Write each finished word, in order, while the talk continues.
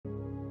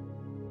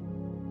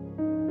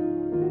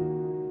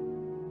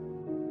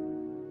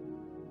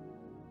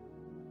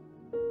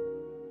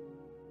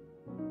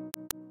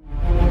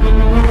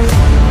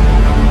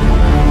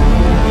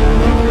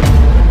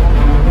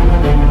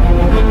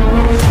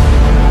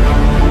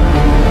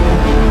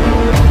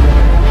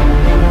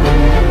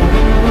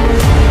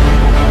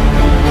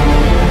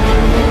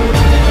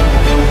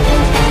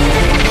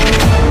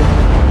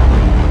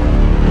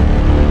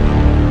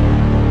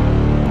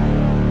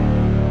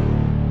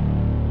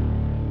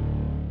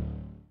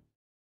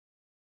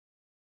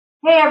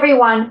Hey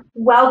everyone,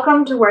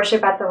 welcome to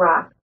Worship at the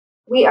Rock.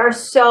 We are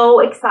so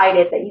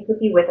excited that you could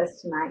be with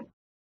us tonight.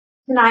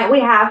 Tonight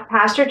we have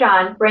Pastor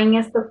John bringing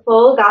us the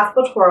full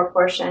Gospel Torah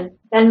Portion.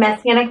 Then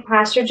Messianic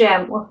Pastor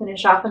Jim will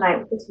finish off the night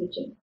with the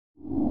teaching.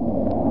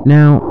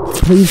 Now,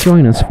 please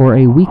join us for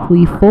a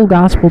weekly full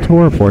Gospel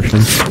Torah Portion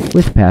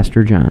with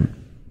Pastor John.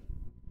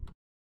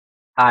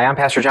 Hi, I'm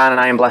Pastor John, and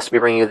I am blessed to be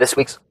bringing you this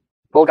week's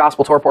full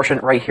Gospel Torah Portion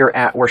right here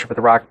at Worship at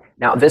the Rock.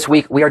 Now, this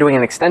week we are doing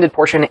an extended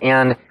portion,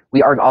 and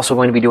we are also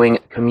going to be doing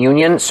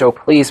communion, so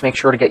please make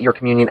sure to get your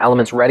communion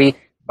elements ready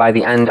by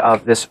the end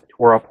of this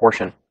Torah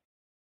portion.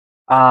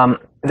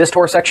 This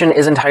Torah section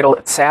is entitled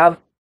Tzav,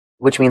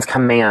 which means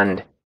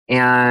command,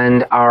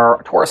 and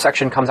our Torah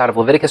section comes out of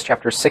Leviticus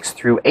chapter 6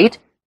 through 8.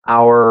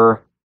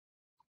 Our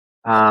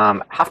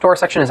Haftorah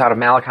section is out of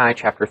Malachi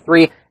chapter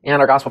 3,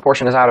 and our Gospel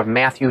portion is out of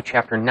Matthew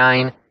chapter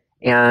 9.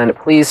 And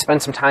please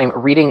spend some time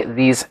reading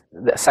these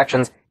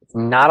sections. It's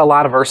not a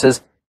lot of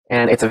verses,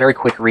 and it's a very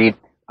quick read.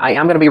 I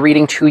am going to be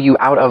reading to you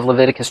out of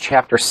Leviticus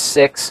chapter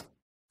 6,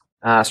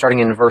 starting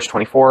in verse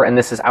 24, and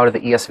this is out of the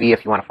ESV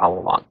if you want to follow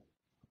along.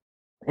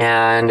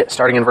 And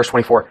starting in verse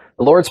 24,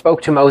 the Lord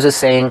spoke to Moses,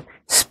 saying,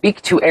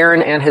 "Speak to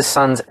Aaron and his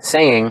sons,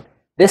 saying,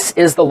 This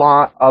is the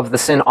law of the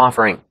sin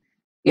offering.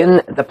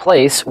 In the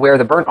place where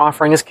the burnt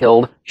offering is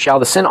killed, shall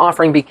the sin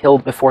offering be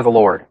killed before the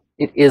Lord.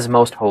 It is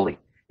most holy."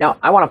 Now,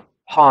 I want to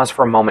pause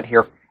for a moment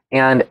here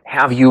and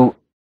have you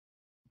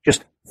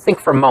just think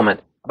for a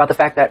moment about the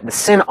fact that the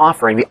sin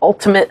offering, the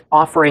ultimate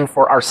offering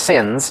for our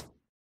sins,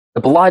 the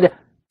blood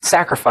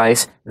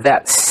sacrifice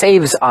that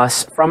saves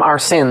us from our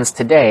sins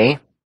today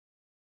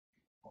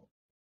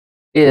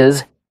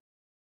is,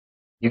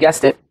 you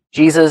guessed it,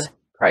 Jesus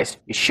Christ,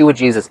 Yeshua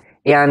Jesus.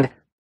 And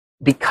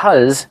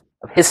because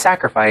of his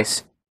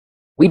sacrifice,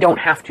 we don't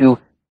have to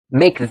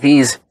make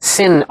these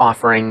sin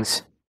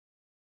offerings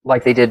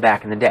like they did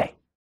back in the day.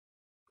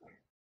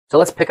 So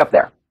let's pick up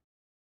there.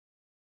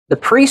 The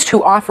priest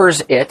who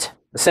offers it,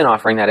 the sin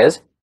offering that is,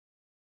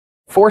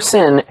 for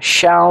sin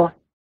shall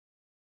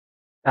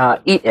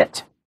eat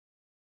it.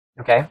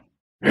 Okay?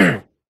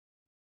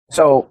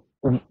 So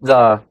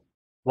the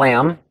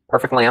lamb,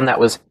 perfect lamb that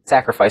was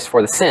sacrificed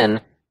for the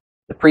sin,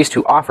 the priest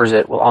who offers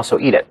it will also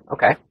eat it.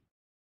 Okay?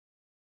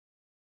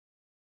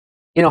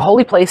 In a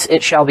holy place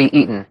it shall be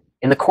eaten,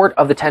 in the court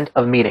of the tent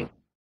of meeting.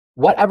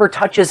 Whatever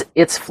touches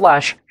its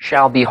flesh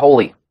shall be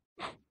holy.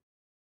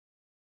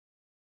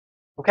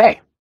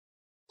 Okay,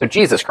 so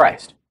Jesus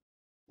Christ.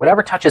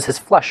 Whatever touches his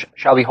flesh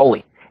shall be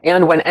holy.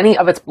 And when any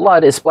of its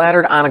blood is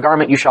splattered on a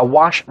garment, you shall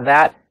wash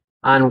that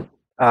on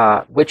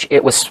which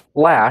it was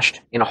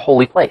splashed in a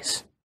holy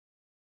place.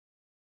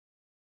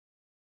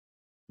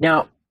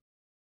 Now,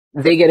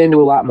 they get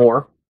into a lot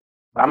more,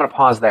 but I'm going to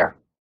pause there.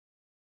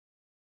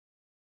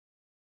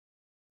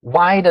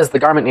 Why does the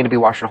garment need to be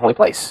washed in a holy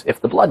place if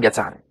the blood gets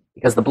on it?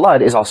 Because the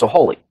blood is also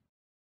holy.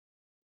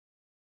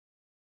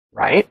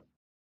 Right?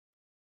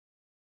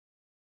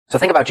 So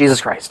think about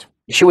Jesus Christ,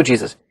 Yeshua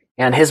Jesus,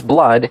 and his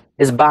blood,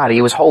 his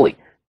body was holy.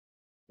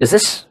 Does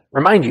this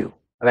remind you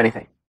of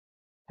anything?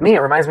 To me, it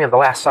reminds me of the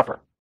Last Supper.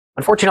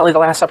 Unfortunately, the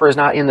Last Supper is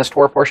not in this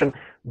Torah portion,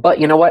 but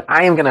you know what?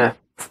 I am going to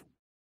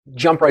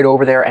jump right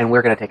over there, and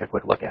we're going to take a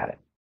quick look at it.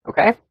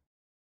 Okay?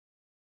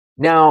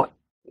 Now,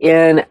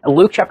 in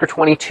Luke chapter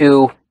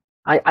 22,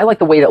 I like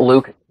the way that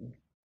Luke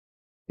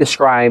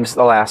describes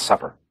the Last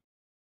Supper.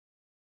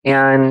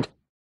 And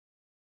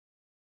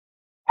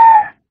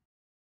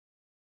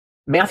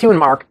Matthew and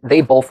Mark, they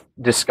both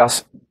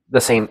discuss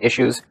the same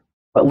issues,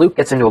 but Luke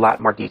gets into a lot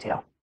more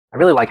detail. I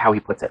really like how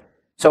he puts it.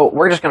 So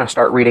we're just going to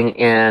start reading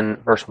in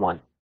verse 1.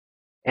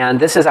 And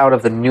this is out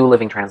of the New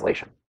Living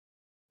Translation.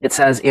 It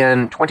says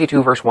in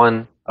 22 verse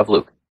 1 of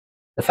Luke,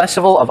 "The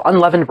festival of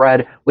unleavened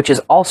bread, which is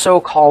also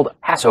called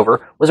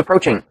Passover, was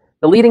approaching.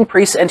 The leading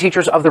priests and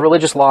teachers of the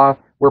religious law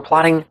were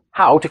plotting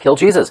how to kill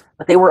Jesus,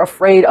 but they were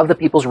afraid of the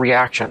people's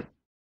reaction."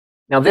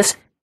 Now this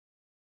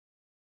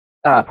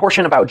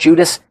portion about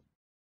Judas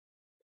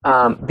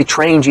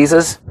betraying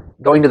Jesus,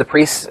 going to the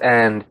priests,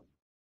 and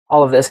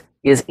all of this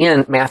is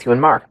in Matthew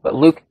and Mark, but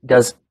Luke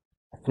does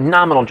a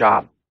phenomenal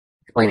job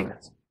explaining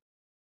this.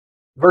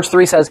 Verse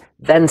 3 says,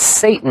 "Then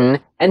Satan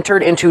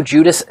entered into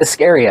Judas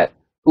Iscariot,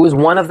 who was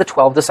one of the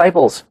 12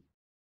 disciples,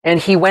 and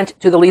he went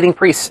to the leading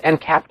priests and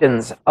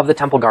captains of the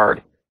temple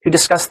guard to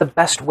discuss the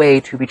best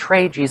way to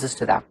betray Jesus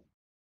to them.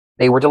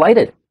 They were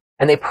delighted,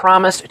 and they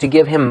promised to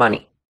give him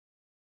money."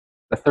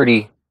 The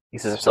 30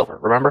 pieces of silver,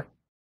 remember?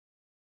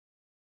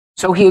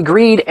 "So he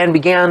agreed and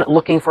began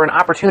looking for an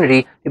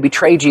opportunity to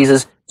betray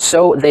Jesus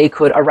so they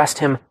could arrest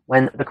him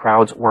when the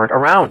crowds weren't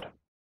around."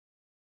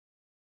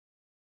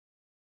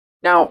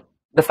 Now,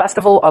 the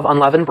festival of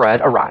unleavened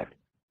bread arrived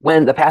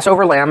when the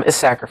Passover lamb is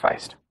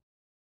sacrificed.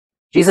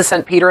 Jesus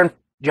sent Peter and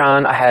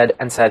John ahead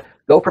and said,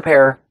 "Go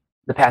prepare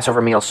the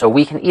Passover meal so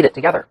we can eat it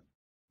together."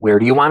 "Where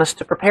do you want us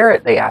to prepare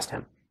it?" they asked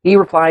him. He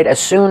replied, "As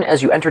soon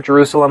as you enter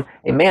Jerusalem,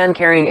 a man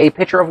carrying a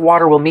pitcher of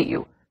water will meet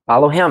you.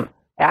 Follow him.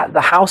 At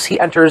the house he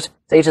enters,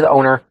 say to the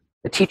owner,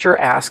 'The teacher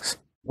asks,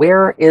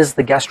 where is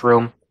the guest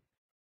room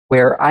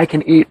where I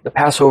can eat the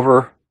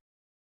Passover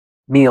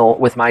meal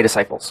with my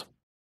disciples?'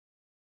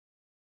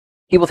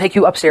 He will take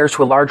you upstairs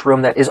to a large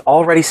room that is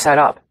already set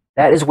up.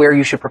 That is where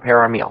you should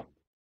prepare our meal."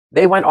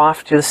 They went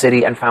off to the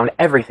city and found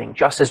everything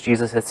just as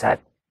Jesus had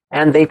said,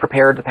 and they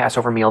prepared the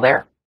Passover meal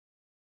there.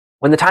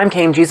 When the time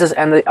came, Jesus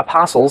and the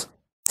apostles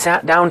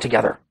sat down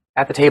together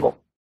at the table.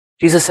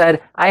 Jesus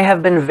said, "I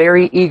have been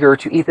very eager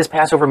to eat this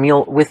Passover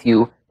meal with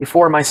you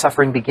before my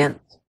suffering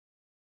begins.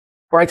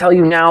 For I tell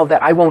you now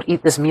that I won't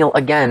eat this meal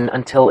again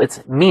until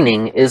its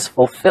meaning is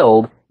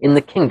fulfilled in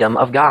the kingdom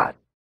of God."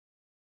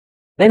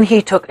 Then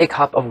he took a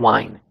cup of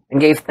wine and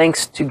gave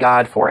thanks to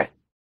God for it.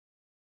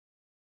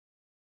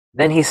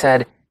 Then he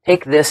said,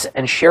 "Take this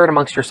and share it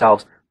amongst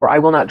yourselves, for I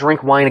will not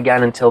drink wine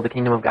again until the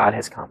kingdom of God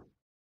has come."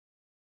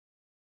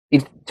 He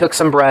took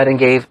some bread and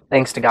gave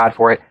thanks to God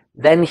for it.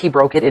 Then he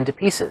broke it into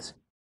pieces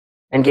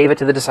and gave it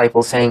to the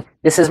disciples, saying,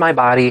 "This is my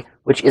body,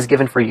 which is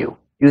given for you.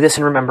 Do this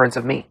in remembrance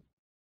of me."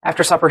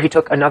 After supper, he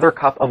took another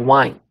cup of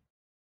wine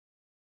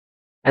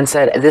and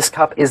said, "This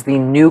cup is the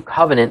new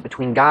covenant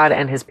between God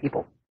and his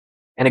people,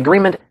 an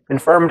agreement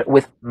confirmed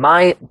with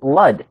my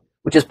blood,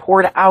 which is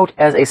poured out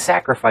as a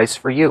sacrifice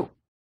for you.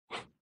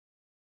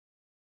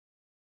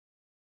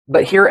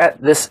 But here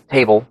at this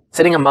table,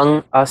 sitting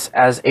among us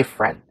as a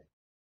friend,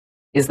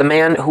 is the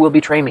man who will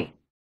betray me.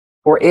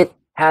 For it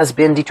has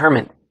been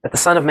determined that the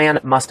Son of Man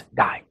must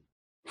die.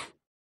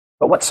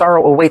 But what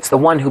sorrow awaits the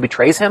one who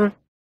betrays him?"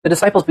 The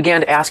disciples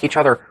began to ask each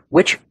other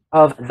which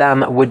of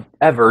them would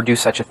ever do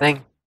such a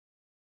thing.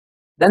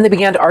 Then they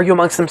began to argue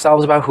amongst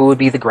themselves about who would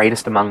be the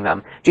greatest among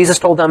them. Jesus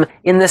told them,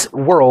 "In this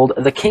world,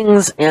 the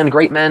kings and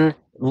great men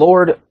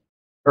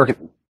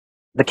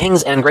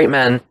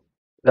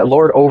that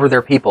lord over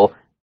their people,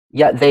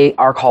 yet they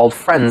are called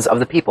friends of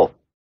the people.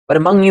 But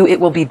among you it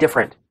will be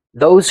different.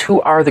 Those who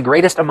are the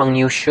greatest among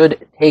you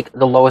should take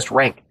the lowest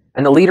rank,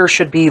 and the leader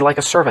should be like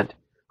a servant.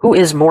 Who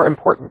is more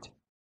important,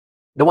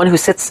 the one who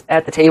sits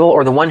at the table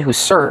or the one who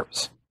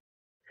serves?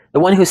 The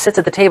one who sits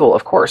at the table,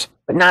 of course,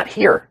 but not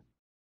here.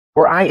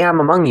 For I am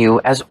among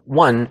you as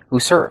one who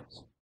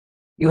serves.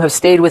 You have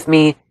stayed with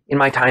me in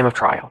my time of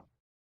trial.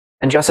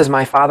 And just as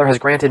my Father has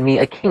granted me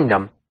a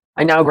kingdom,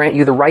 I now grant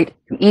you the right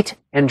to eat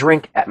and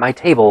drink at my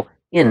table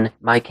in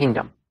my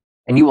kingdom.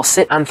 And you will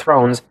sit on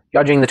thrones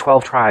judging the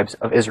 12 tribes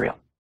of Israel."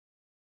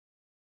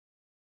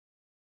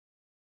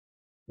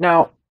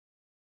 Now,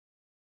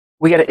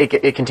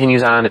 it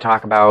continues on to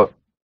talk about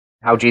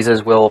how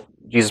Jesus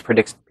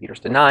predicts Peter's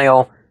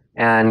denial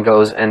and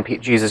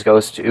Jesus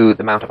goes to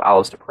the Mount of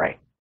Olives to pray.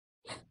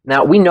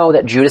 Now, we know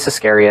that Judas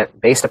Iscariot,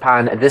 based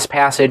upon this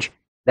passage,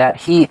 that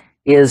he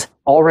is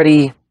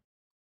already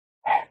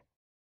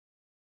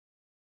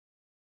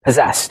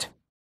possessed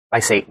by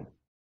Satan.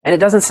 And it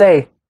doesn't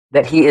say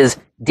that he is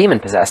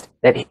demon-possessed,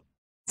 that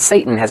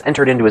Satan has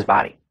entered into his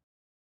body.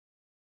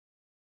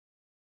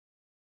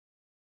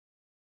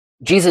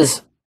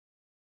 Jesus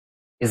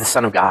is the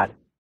Son of God.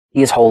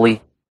 He is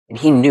holy, and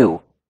he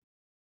knew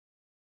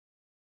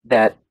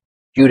that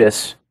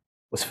Judas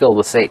was filled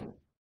with Satan.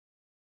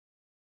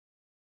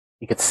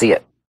 He could see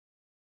it.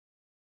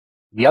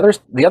 The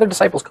other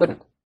disciples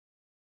couldn't.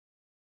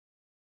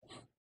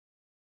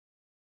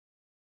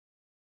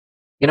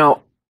 You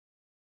know,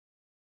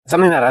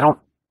 something that I don't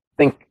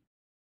think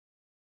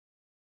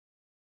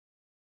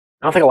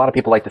a lot of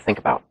people like to think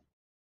about.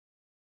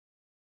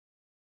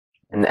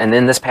 And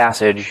in this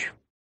passage,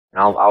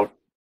 and I'll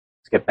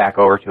skip back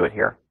over to it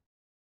here,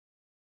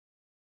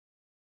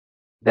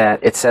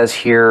 that it says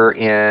here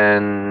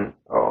in,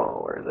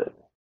 where is it?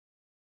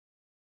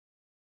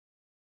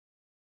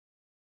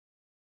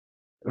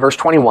 Verse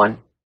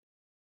 21.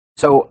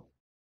 So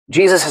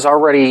Jesus has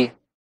already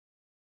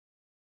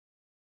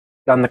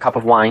done the cup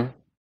of wine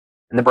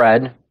and the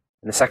bread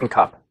and the second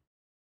cup.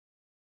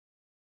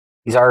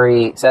 He's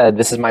already said,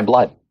 "This is my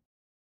blood.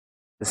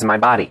 This is my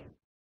body.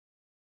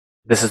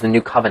 This is the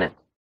new covenant."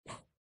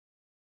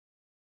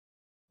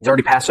 He's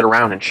already passed it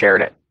around and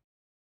shared it.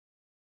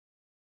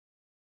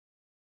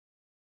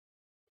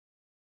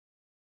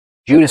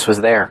 Judas was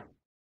there.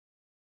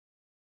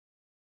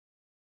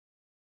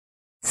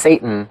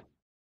 Satan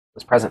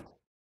was present.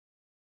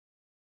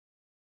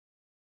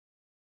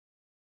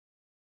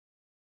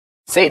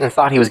 Satan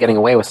thought he was getting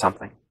away with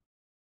something.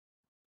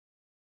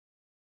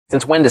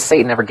 Since when does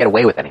Satan ever get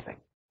away with anything,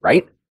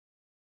 right?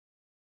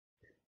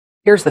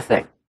 Here's the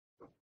thing.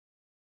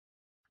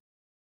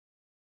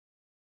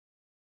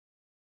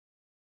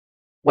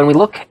 When we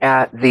look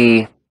at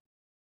the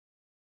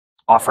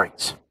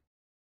offerings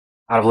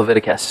out of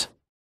Leviticus,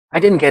 I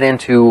didn't get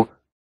into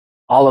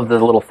all of the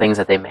little things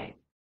that they made.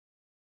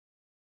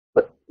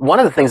 But one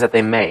of the things that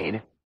they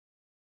made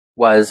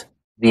was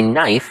the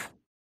knife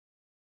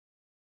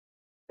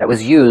that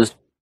was used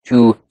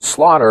to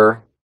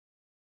slaughter,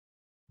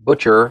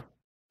 butcher,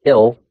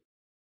 kill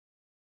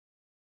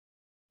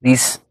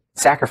these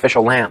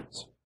sacrificial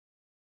lambs.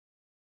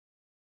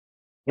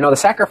 You know, the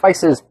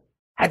sacrifices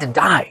had to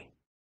die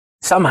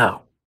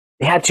somehow.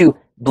 They had to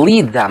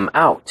bleed them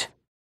out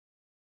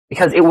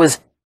because it was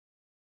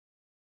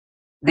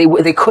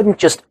they couldn't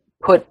just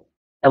put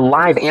a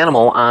live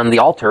animal on the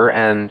altar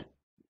and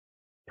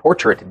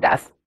torture it to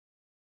death.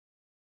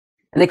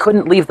 And they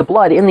couldn't leave the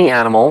blood in the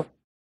animal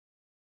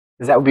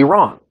because that would be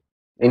wrong.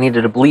 They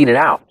needed to bleed it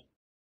out.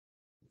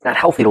 It's not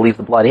healthy to leave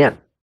the blood in.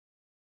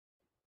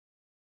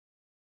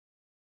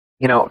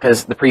 You know,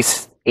 because the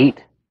priests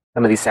ate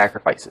some of these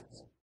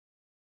sacrifices,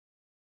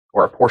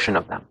 or a portion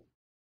of them.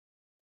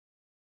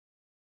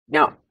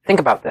 Now, think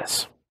about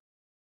this.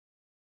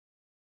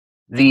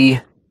 The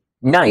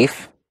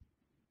knife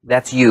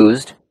that's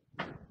used,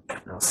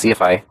 I'll see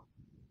if I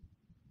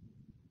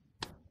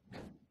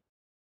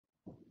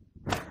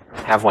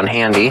have one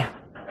handy.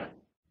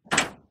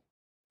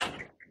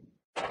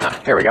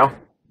 Here we go.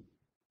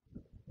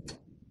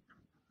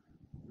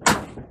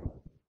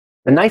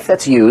 The knife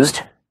that's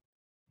used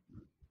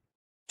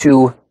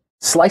to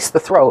slice the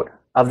throat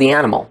of the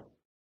animal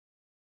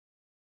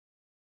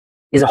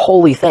is a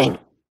holy thing. It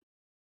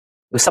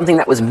was something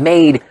that was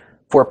made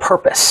for a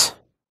purpose.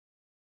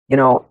 You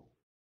know,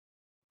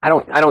 I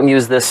don't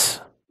use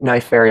this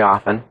knife very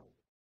often,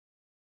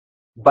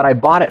 but I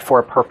bought it for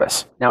a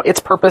purpose. Now, its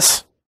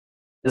purpose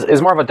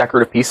is more of a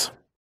decorative piece.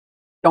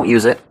 Don't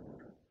use it.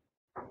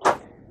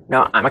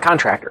 Now, I'm a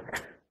contractor.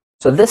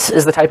 So this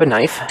is the type of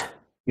knife,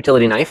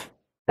 utility knife,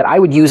 that I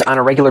would use on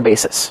a regular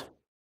basis.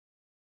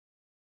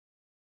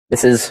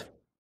 This is,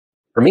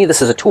 for me,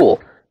 this is a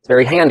tool. It's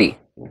very handy.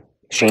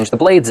 Exchange the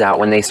blades out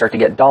when they start to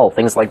get dull,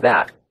 things like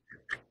that.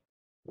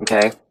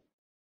 Okay?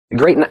 A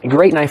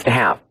great knife to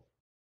have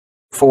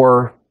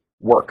for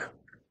work.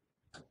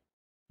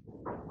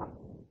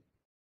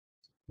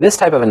 This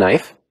type of a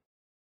knife,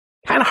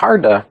 kind of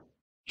hard to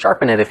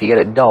sharpen it if you get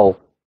it dull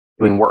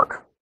doing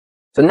work.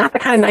 So not the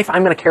kind of knife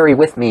I'm going to carry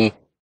with me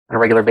on a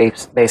regular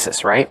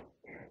basis, right?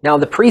 Now,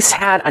 the priests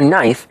had a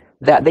knife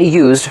that they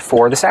used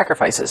for the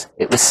sacrifices.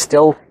 It was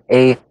still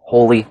a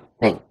holy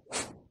thing.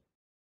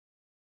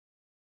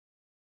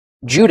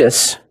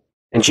 Judas,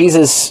 and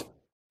Jesus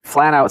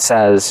flat out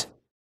says,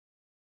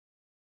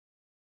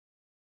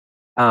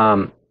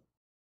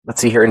 let's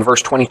see here in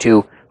verse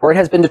 22, for it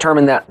has been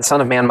determined that the Son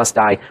of Man must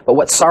die, but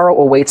what sorrow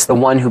awaits the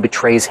one who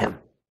betrays him.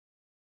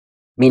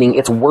 Meaning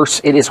it's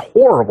worse, it is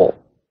horrible.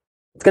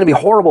 It's going to be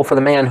horrible for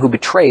the man who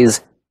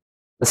betrays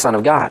the Son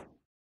of God.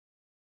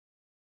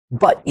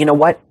 But you know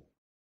what?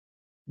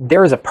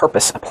 There is a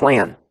purpose, a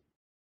plan.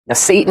 Now,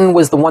 Satan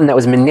was the one that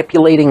was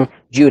manipulating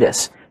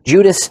Judas.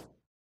 Judas,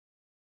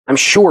 I'm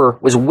sure,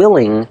 was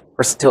willing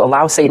to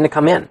allow Satan to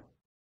come in.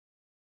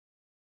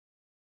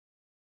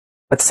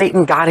 But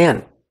Satan got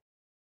in.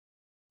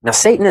 Now,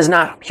 Satan is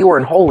not pure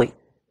and holy.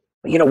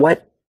 But you know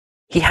what?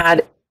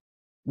 There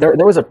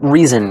was a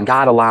reason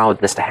God allowed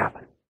this to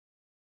happen.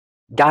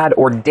 God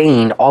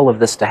ordained all of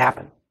this to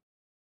happen.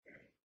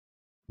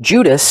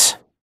 Judas,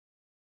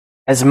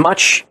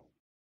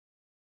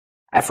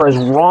 for as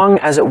wrong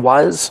as it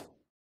was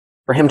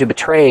for him to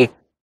betray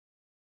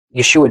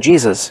Yeshua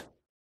Jesus,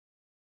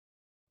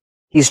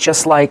 he's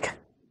just like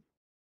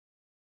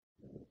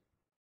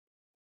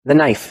the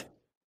knife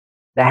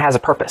that has a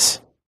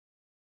purpose.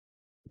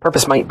 The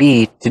purpose might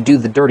be to do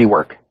the dirty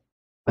work,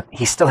 but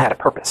he still had a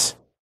purpose.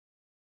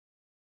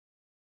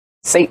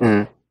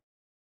 Satan,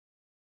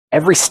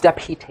 every step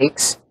he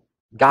takes,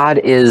 God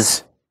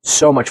is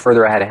so much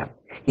further ahead of him.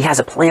 He has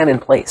a plan in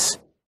place.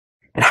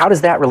 And how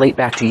does that relate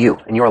back to you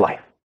and your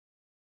life?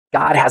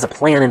 God has a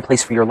plan in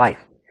place for your life.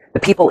 The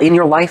people in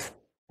your life,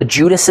 the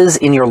Judases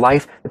in your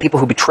life, the people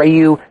who betray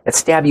you, that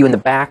stab you in the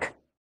back,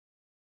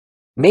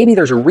 maybe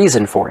there's a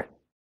reason for it.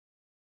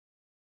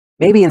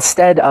 Maybe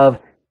instead of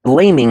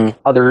blaming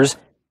others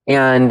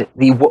and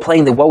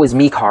playing the woe is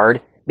me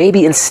card,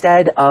 maybe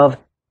instead of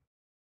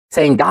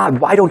saying, God,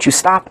 why don't you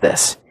stop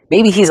this?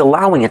 Maybe he's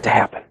allowing it to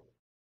happen.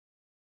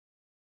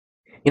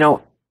 You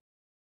know,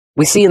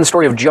 we see in the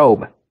story of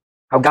Job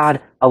how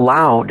God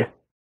allowed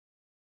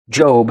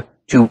Job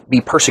to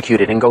be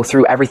persecuted and go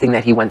through everything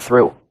that he went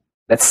through.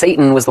 That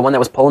Satan was the one that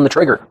was pulling the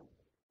trigger.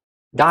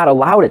 God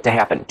allowed it to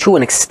happen to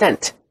an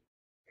extent.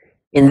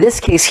 In this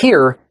case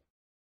here,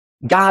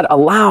 God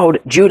allowed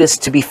Judas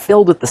to be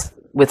filled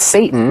with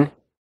Satan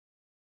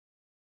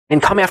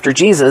and come after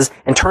Jesus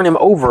and turn him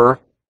over.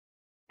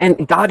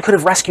 And God could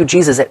have rescued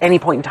Jesus at any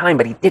point in time,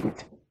 but he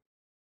didn't.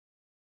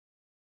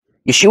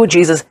 Yeshua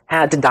Jesus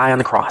had to die on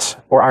the cross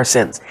for our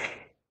sins.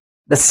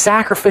 The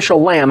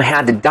sacrificial lamb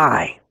had to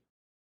die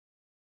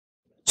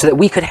so that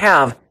we could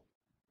have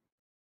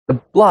the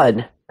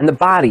blood and the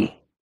body,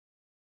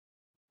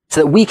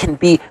 so that we can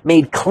be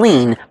made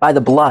clean by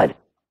the blood.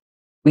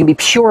 We can be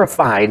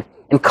purified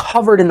and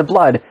covered in the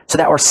blood so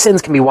that our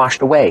sins can be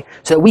washed away,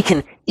 so that we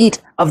can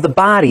eat of the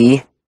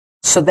body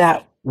so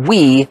that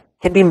we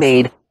can be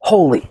made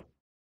holy.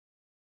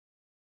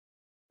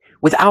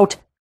 Without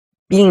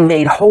being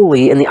made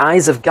holy in the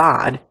eyes of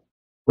God,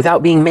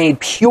 without being made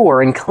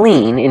pure and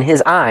clean in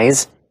his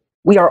eyes,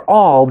 we are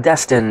all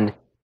destined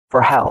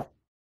for hell.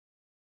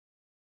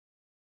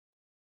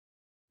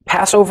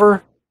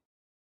 Passover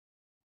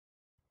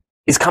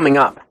is coming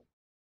up.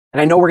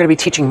 And I know we're going to be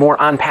teaching more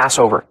on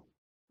Passover.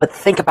 But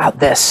think about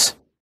this.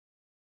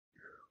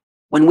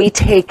 When we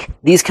take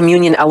these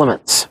communion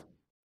elements,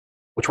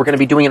 which we're going to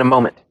be doing in a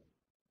moment,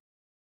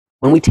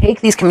 when we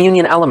take these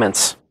communion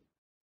elements,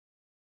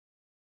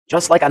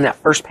 just like on that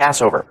first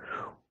Passover,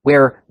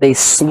 where they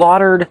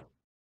slaughtered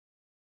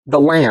the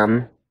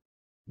lamb,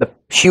 the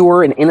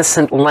pure and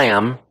innocent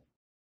lamb,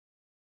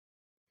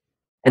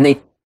 and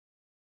they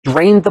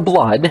drained the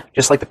blood,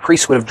 just like the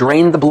priests would have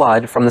drained the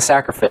blood from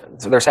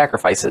their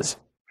sacrifices.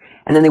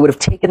 And then they would have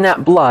taken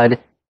that blood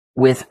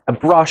with a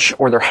brush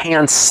or their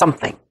hands,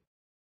 something,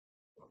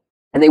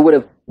 and they would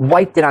have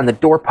wiped it on the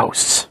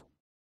doorposts.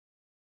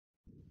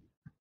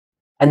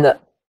 And the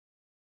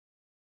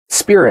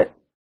Spirit,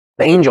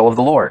 the angel of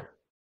the Lord,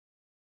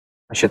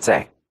 I should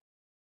say,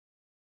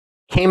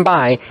 came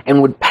by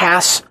and would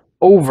pass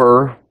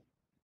over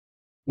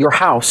your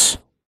house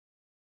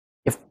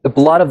if the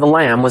blood of the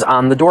lamb was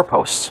on the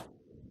doorposts.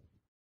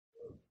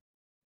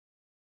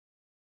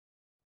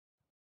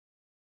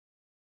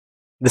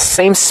 The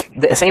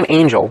same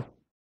angel,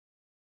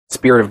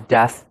 spirit of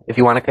death, if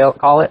you want to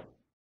call it.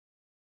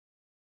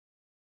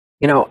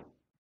 You know,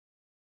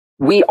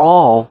 we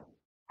all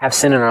have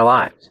sin in our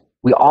lives.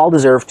 We all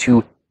deserve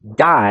to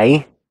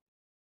die.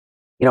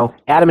 You know,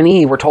 Adam and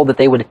Eve were told that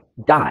they would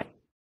die.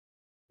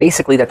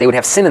 Basically, that they would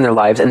have sin in their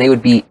lives and they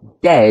would be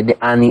dead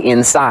on the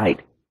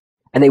inside.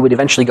 And they would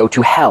eventually go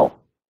to hell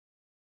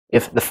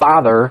if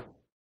our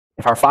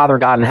Father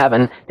God in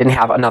heaven didn't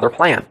have another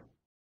plan.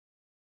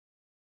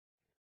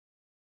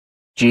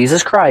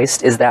 Jesus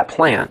Christ is that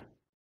plan.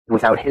 And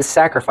without his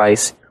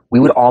sacrifice,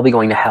 we would all be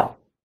going to hell.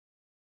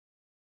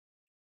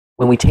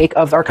 When we take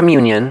of our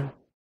communion,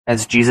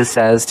 as Jesus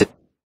says, to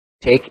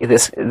take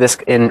this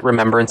in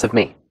remembrance of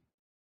me,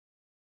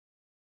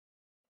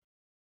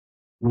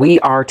 we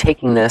are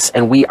taking this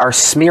and we are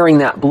smearing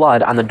that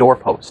blood on the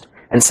doorpost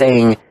and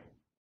saying,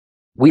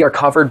 we are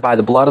covered by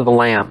the blood of the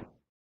Lamb.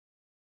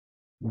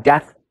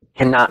 Death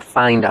cannot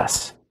find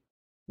us.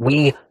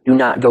 We do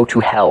not go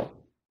to hell.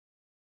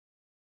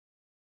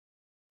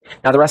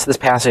 Now, the rest of this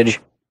passage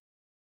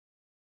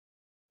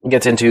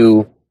gets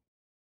into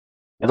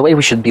the way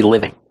we should be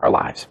living our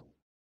lives.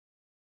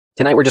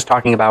 Tonight, we're just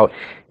talking about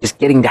just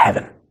getting to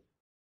heaven,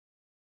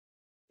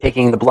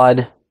 taking the blood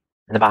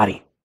and the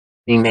body,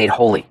 being made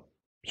holy,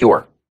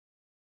 pure.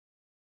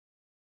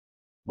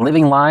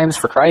 Living lives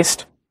for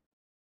Christ,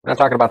 we're not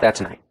talking about that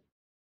tonight.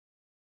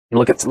 You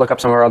look up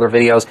some of our other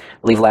videos.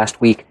 I believe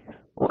last week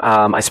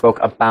I spoke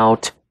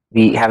about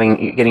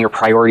getting your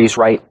priorities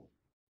right.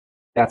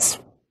 That's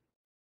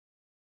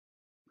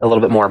a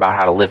little bit more about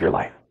how to live your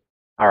life.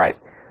 All right,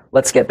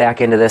 let's get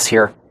back into this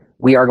here.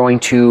 We are going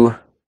to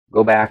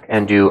go back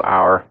and do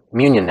our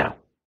communion now.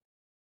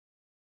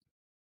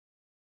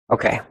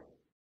 Okay.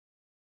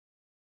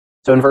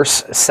 So in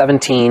verse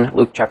 17,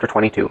 Luke chapter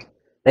 22,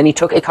 then he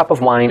took a cup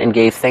of wine and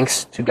gave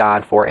thanks to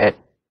God for it.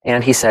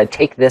 And he said,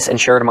 take this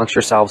and share it amongst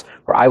yourselves,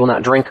 for I will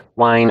not drink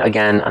wine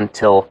again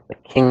until the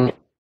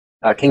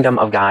kingdom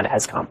of God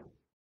has come.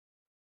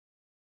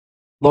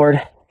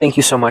 Lord, thank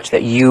you so much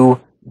that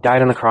you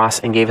died on the cross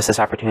and gave us this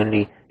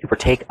opportunity to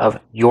partake of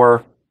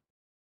your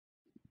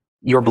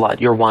blood,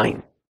 your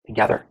wine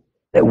together,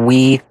 that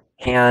we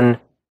can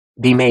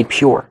be made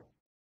pure.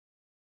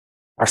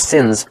 Our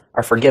sins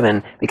are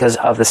forgiven because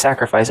of the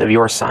sacrifice of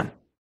your Son,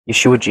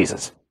 Yeshua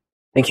Jesus.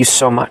 Thank you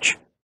so much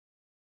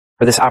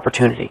for this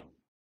opportunity,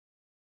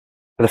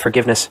 for the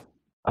forgiveness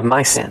of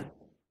my sin,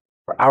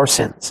 for our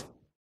sins.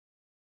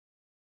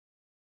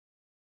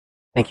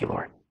 Thank you,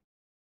 Lord.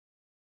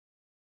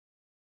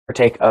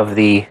 Partake of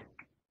the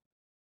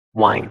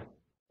wine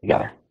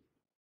together.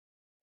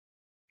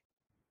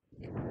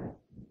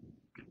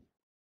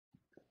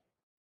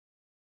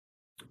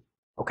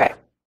 Okay.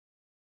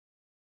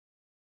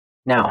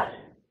 Now,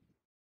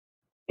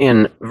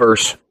 in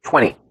verse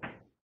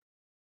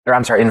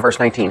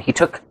 19, he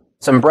took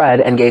some bread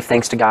and gave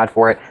thanks to God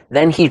for it.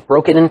 Then he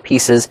broke it in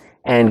pieces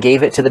and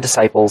gave it to the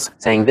disciples,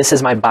 saying, this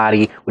is my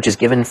body, which is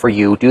given for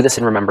you. Do this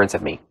in remembrance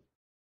of me.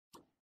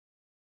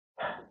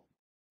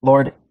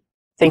 Lord,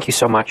 thank you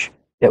so much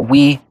that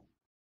we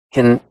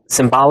can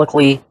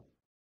symbolically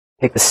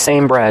take the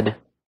same bread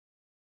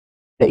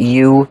that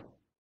you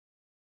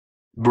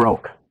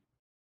broke.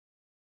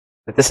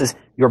 That this is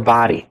your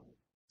body,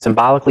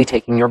 symbolically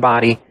taking your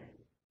body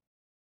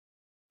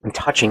and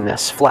touching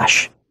this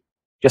flesh,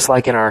 just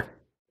like out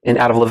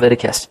of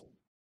Leviticus,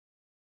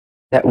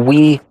 that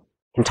we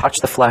can touch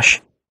the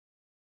flesh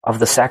of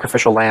the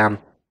sacrificial lamb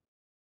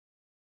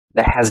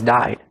that has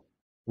died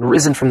and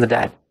risen from the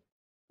dead,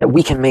 that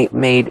we can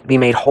be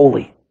made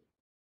holy,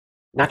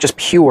 not just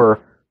pure,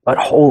 but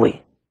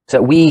holy, so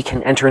that we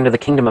can enter into the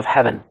kingdom of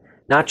heaven,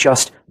 not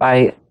just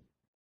by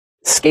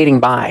skating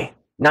by,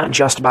 not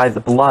just by the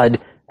blood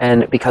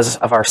and because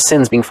of our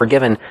sins being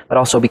forgiven, but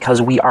also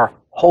because we are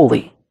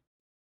holy,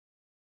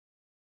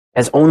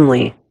 as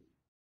only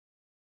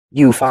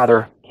you,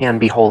 Father, can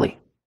be holy.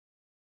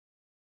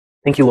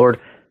 Thank you, Lord,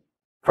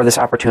 for this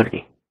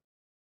opportunity.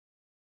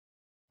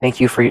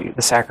 Thank you for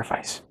the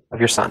sacrifice of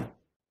your Son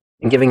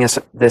and giving us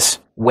this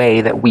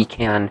way that we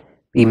can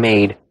be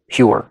made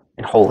pure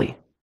and holy,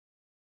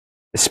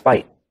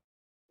 despite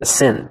the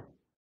sin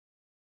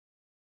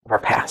of our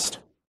past.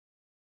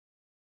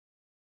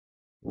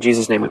 In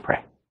Jesus' name we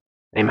pray.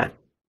 Amen.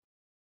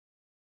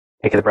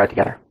 Take the bread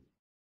together.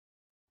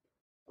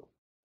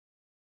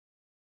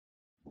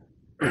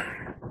 All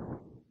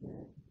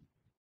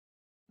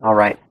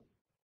right.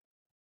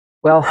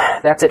 Well,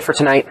 that's it for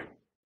tonight.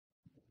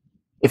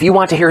 If you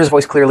want to hear his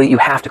voice clearly, you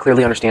have to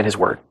clearly understand his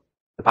word.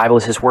 The Bible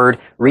is his word.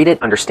 Read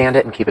it, understand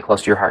it, and keep it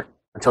close to your heart.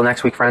 Until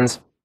next week, friends,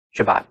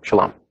 Shabbat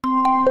Shalom.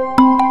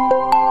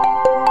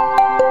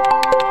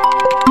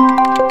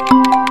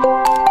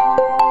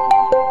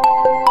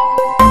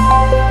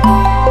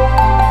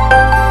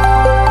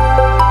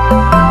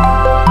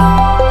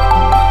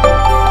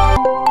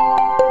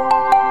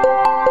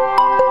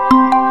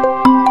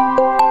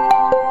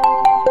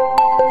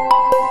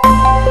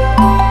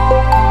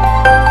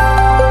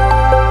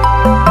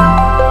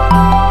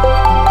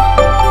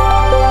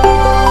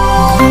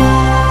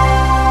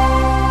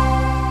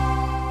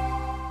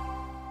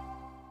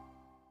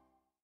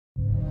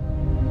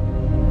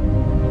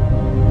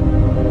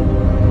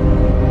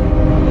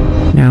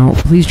 Now,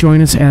 please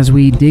join us as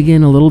we dig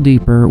in a little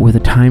deeper with a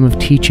time of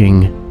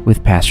teaching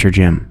with Pastor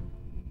Jim.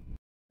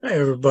 Hi,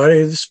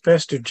 everybody. This is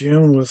Pastor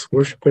Jim with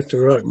Worship at the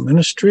Rock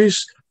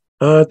Ministries.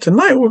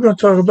 Tonight, we're going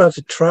to talk about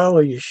the trial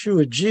of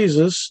Yeshua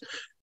Jesus.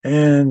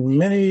 And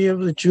many of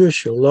the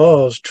Jewish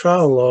laws,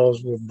 trial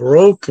laws, were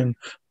broken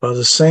by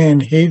the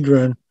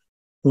Sanhedrin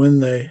when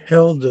they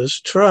held this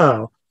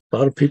trial. A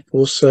lot of people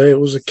will say it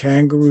was a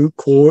kangaroo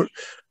court,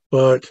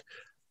 but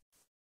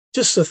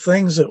just the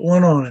things that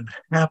went on and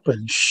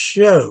happened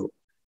show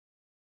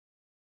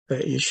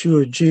that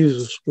Yeshua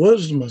Jesus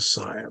was the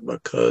Messiah,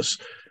 because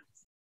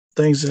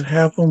things that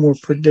happened were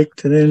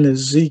predicted in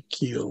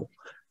Ezekiel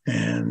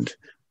and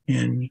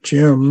in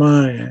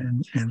Jeremiah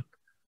and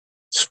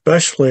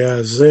especially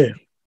Isaiah.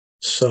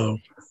 So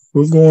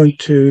we're going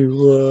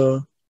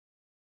to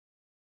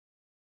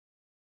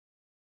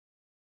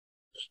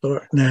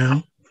start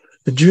now.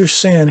 The Jewish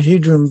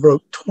Sanhedrin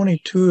broke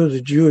 22 of the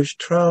Jewish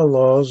trial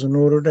laws in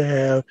order to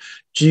have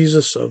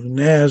Jesus of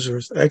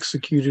Nazareth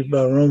executed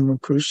by Roman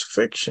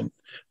crucifixion.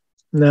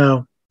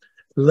 Now,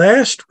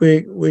 last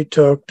week we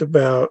talked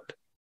about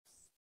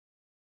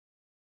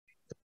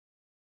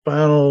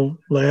final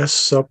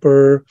Last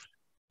Supper,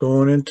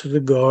 going into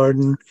the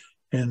garden,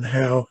 and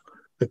how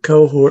the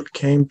cohort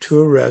came to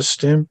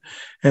arrest him.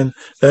 And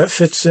that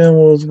fits in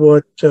with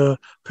what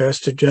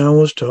Pastor John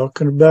was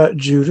talking about,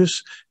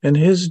 Judas and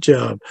his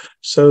job.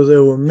 So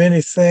there were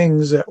many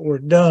things that were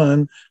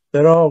done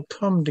that all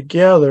come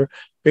together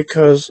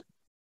because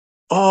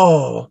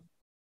all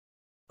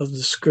of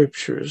the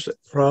scriptures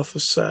that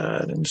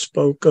prophesied and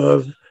spoke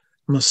of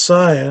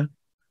Messiah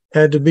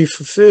had to be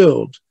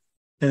fulfilled.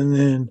 And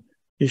then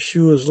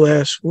Yeshua's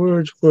last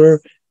words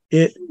were,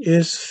 "It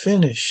is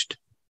finished,"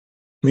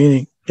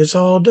 meaning it's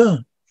all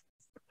done.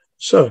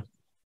 So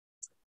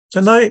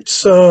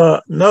tonight's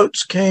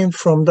notes came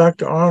from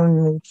Dr.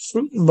 Arnold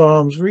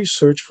Fruchtenbaum's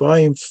research,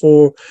 Volume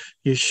 4,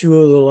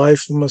 Yeshua, the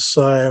Life of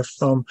Messiah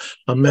from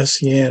a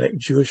Messianic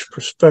Jewish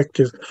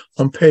Perspective,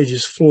 on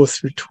pages 4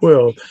 through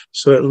 12.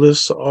 So it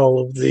lists all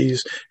of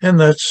these. And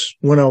that's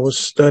when I was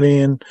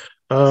studying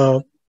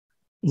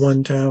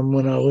one time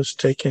when I was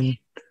taking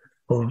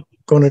or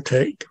going to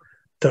take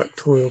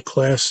doctoral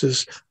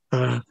classes.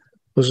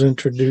 Was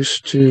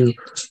introduced to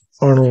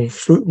Arnold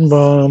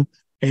Fruchtenbaum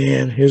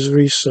and his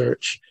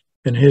research.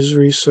 And his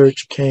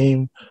research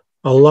a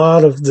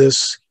lot of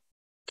this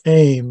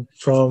came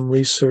from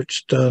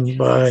research done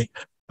by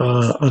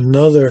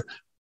another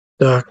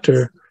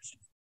doctor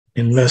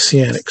in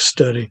Messianic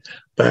study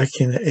back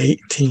in the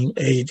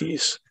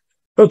 1880s.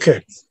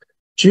 Okay,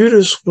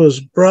 Judas was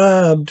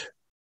bribed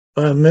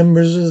by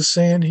members of the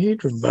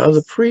Sanhedrin, by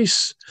the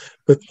priests,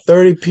 with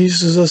 30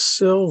 pieces of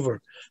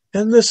silver.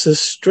 And this is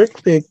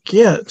strictly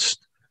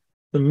against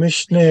the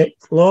Messianic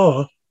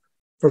law,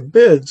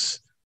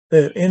 forbids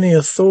that any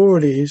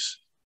authorities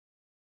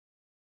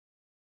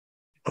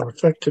are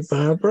affected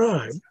by a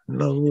bribe.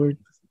 In other words,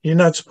 you're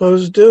not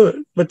supposed to do it,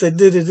 but they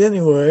did it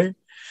anyway.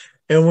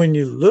 And when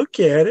you look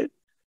at it,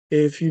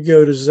 if you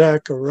go to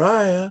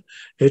Zechariah,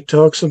 it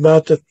talks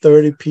about the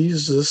 30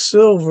 pieces of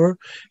silver,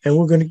 and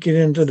we're going to get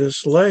into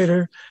this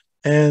later.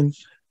 And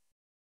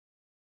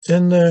it's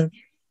in the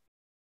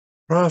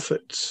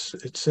prophets,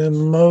 it's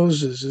in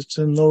Moses, it's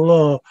in the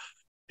law,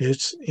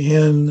 it's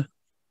in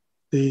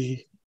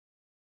the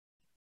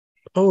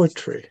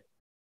poetry.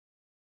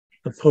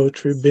 The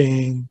poetry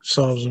being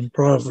Psalms and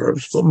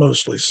Proverbs, but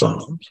mostly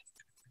Psalms.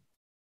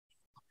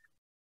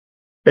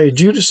 Hey,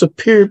 Judas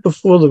appeared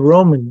before the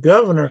Roman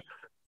governor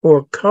for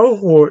a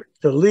cohort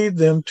to lead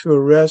them to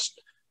arrest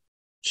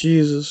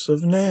Jesus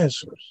of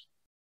Nazareth.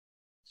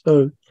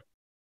 So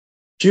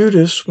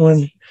Judas,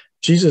 when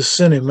Jesus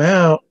sent him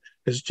out,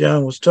 as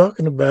John was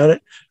talking about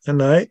it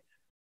tonight,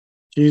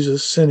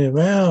 Jesus sent him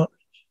out,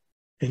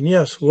 and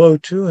yes, woe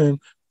to him,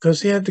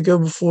 because he had to go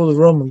before the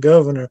Roman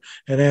governor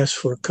and ask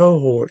for a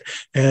cohort.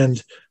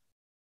 And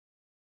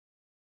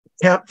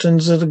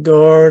captains of the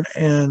guard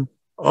and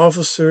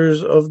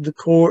officers of the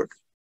court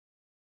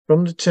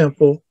from the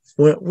temple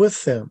went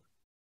with them.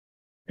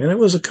 And it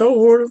was a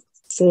cohort of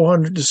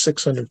 400 to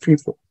 600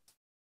 people.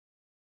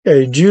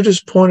 Okay,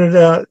 Judas pointed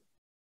out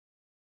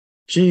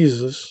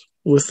Jesus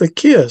with a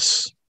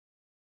kiss.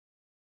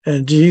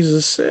 And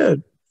Jesus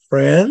said,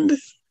 friend,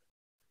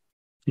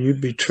 you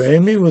betray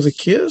me with a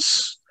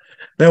kiss?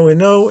 Now we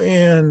know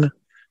in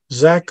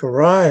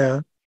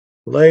Zechariah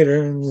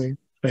later, and we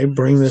may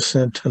bring this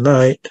in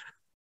tonight,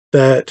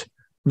 that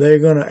they're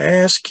going to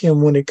ask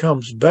him when he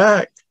comes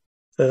back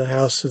to the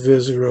house of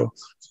Israel,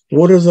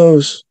 what are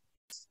those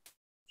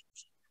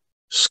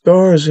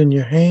scars in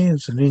your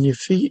hands and in your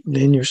feet and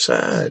in your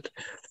side?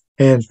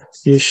 And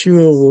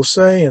Yeshua will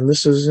say, and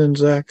this is in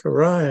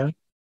Zechariah,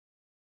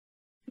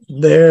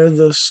 they're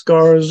the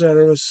scars that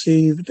are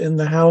received in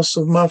the house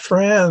of my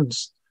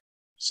friends.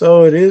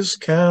 So it is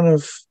kind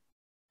of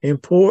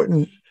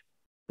important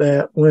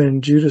that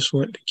when Judas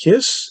went to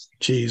kiss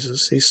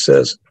Jesus, he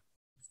says,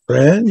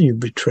 friend, you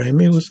betray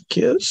me with a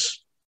kiss?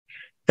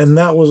 And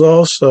that was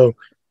also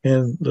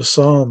in the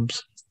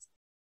Psalms.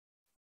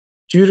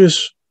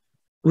 Judas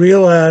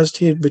realized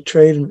he had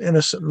betrayed an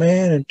innocent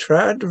man and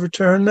tried to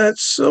return that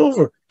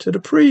silver to the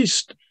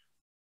priest,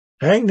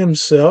 hanged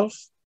himself,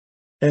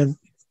 and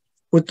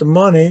with the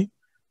money,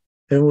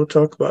 and we'll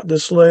talk about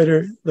this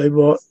later, they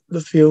bought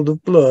the field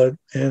of blood,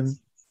 and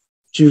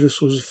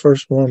Judas was the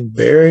first one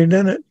buried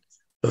in it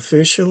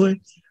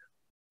officially.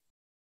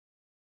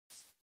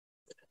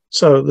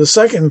 So the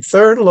second and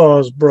third law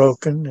is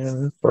broken,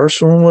 and the first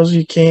one was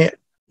you can't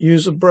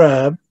use a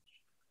bribe.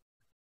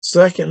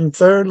 Second and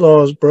third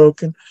law is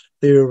broken.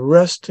 The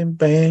arresting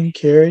band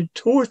carried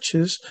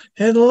torches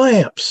and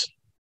lamps,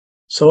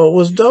 so it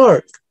was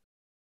dark.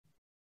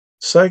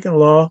 Second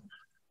law,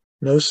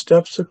 no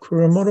steps of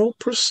criminal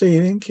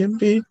proceeding can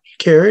be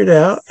carried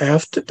out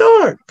after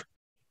dark.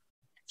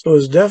 So it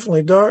was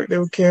definitely dark. They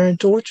were carrying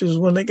torches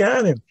when they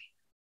got him.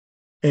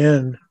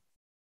 And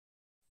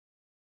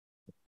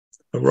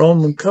a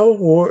Roman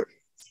cohort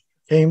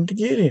came to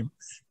get him.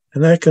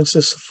 And that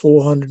consists of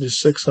 400 to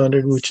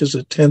 600, which is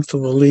a tenth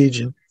of a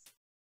legion.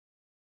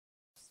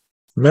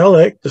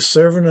 Melech, the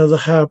servant of the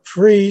high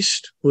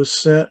priest, was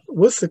sent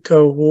with the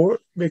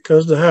cohort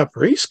because the high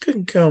priest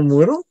couldn't come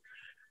with him,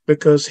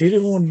 because he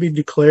didn't want to be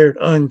declared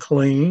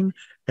unclean,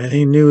 and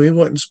he knew he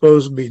wasn't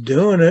supposed to be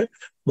doing it.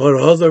 But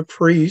other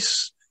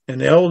priests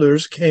and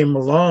elders came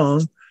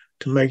along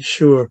to make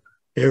sure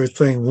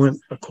everything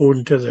went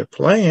according to their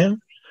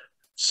plan.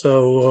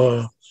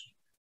 So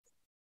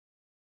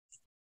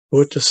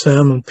what does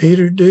Simon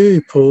Peter do?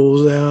 He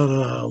pulls out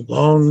a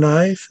long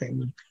knife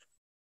and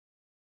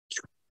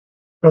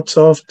cuts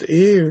off the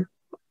ear,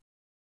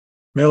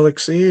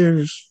 Melech's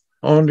ears,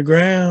 on the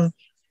ground.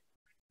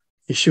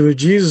 Yeshua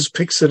Jesus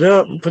picks it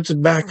up and puts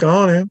it back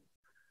on him,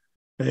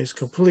 and he's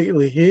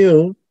completely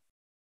healed.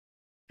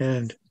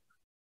 And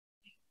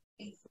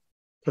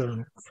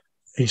we'll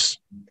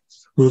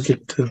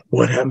get to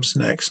what happens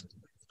next.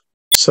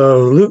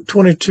 So Luke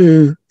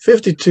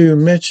 22:52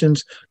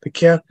 mentions the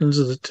captains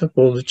of the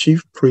temple, the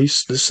chief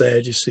priests, the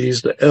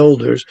Sadducees, the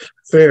elders,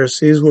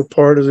 Pharisees were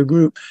part of the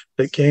group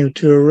that came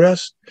to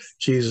arrest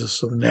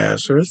Jesus of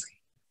Nazareth.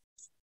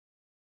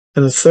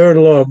 And the third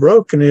law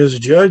broken is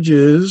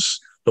judges,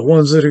 the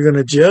ones that are going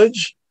to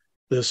judge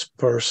this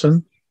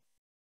person,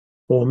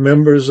 or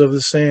members of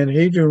the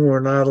Sanhedrin, were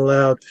not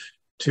allowed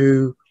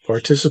to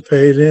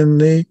participate in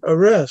the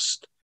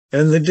arrest,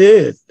 and they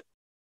did.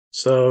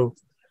 So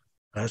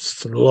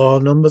that's the law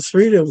number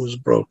 3 that was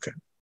broken.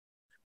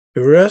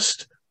 The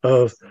arrest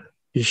of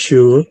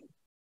Yeshua,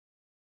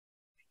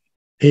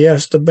 he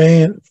asked the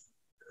band,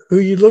 who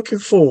are you looking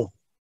for?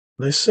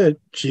 And they said,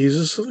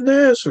 Jesus of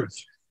Nazareth.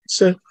 He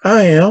said,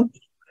 I am.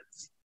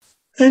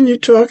 And you're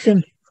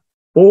talking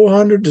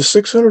 400 to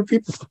 600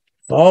 people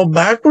fall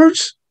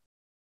backwards?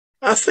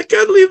 I think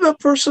I'd leave that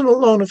person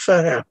alone if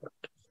that happened.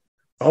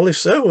 All he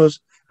said was,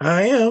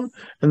 I am.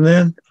 And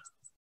then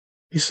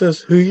he says,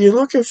 who are you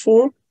looking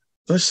for?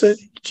 I said,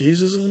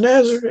 Jesus of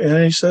Nazareth.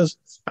 And he says,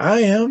 I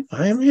am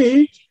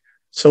he.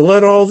 So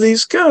let all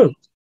these go.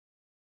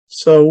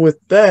 So with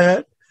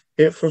that,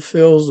 it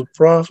fulfills the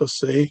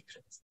prophecy,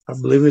 I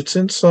believe it's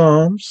in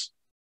Psalms,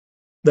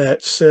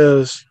 that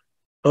says,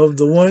 of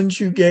the ones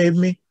you gave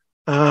me,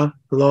 I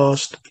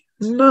lost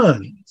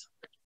none.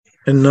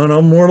 And none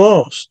of them were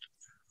lost.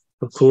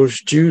 Of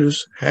course,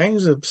 Judas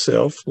hangs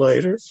himself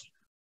later,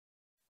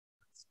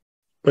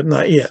 but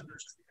not yet.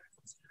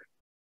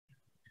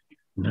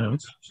 No.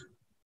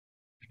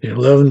 The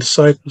 11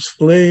 disciples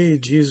flee.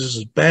 Jesus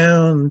is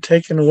bound and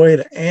taken away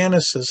to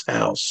Annas'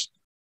 house.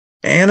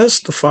 Annas,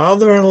 the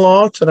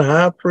father-in-law to the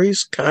high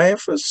priest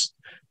Caiaphas?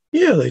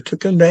 Yeah, they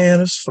took him to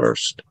Annas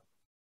first.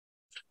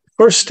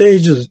 First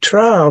stage of the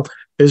trial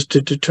is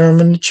to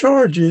determine the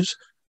charges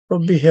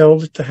will be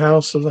held at the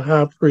house of the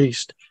high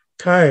priest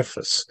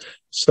Caiaphas.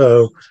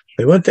 So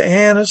they went to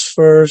Annas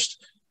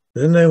first,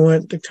 then they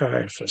went to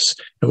Caiaphas.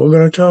 And we're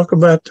going to talk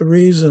about the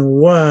reason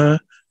why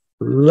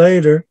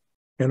later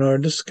in our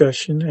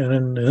discussion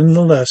and in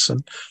the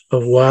lesson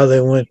of why they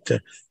went to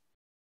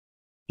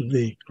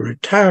the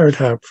retired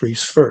high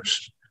priest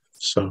first.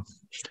 So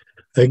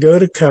they go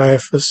to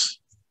Caiaphas.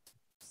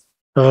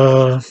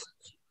 All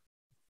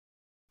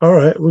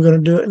right, we're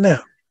going to do it now.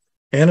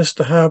 Annas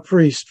the high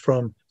priest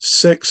from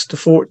 6 to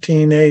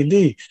 14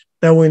 AD.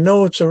 Now we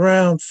know it's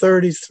around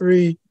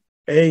 33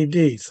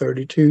 AD,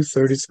 32,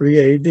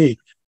 33 AD,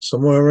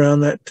 somewhere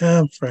around that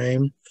time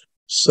frame.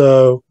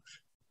 So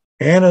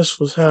Annas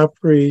was high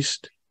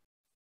priest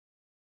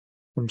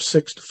from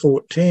 6 to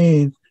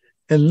 14,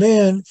 and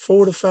then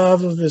 4 to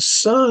 5 of his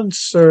sons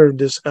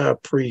served as high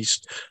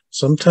priest.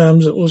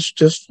 Sometimes it was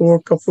just for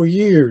a couple of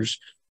years,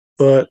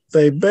 but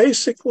they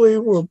basically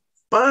were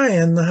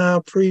buying the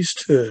high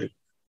priesthood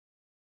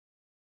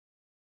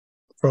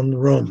from the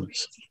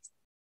Romans.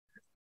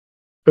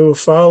 They were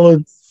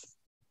followed,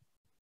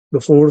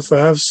 the 4 to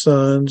 5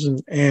 sons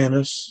and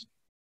Annas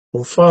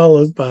were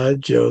followed by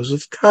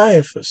Joseph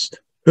Caiaphas,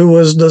 who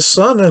was the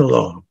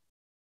son-in-law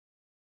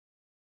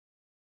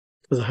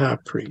to the high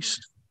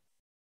priest.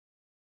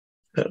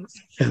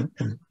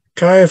 And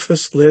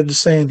Caiaphas led the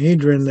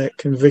Sanhedrin that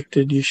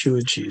convicted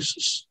Yeshua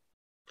Jesus.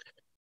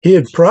 He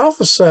had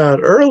prophesied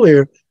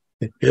earlier,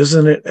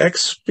 isn't it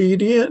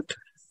expedient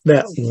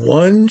that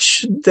one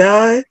should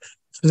die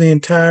for the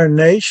entire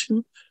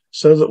nation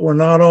so that we're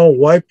not all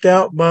wiped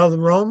out by the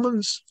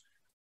Romans?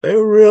 They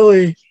were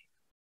really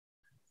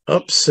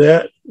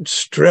upset,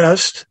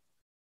 stressed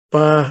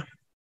by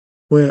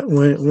when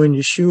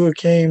Yeshua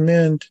came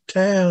into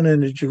town,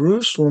 into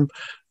Jerusalem,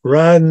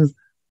 riding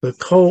the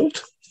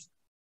colt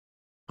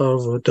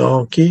of a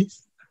donkey,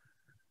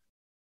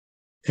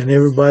 and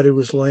everybody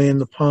was laying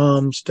the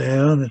palms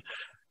down and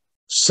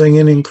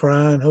singing and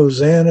crying,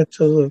 Hosanna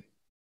to the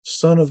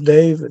Son of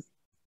David.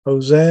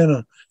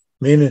 Hosanna,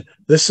 meaning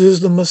this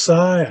is the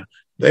Messiah.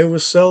 They were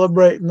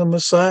celebrating the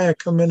Messiah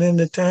coming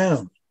into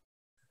town.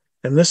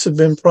 And this had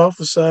been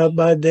prophesied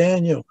by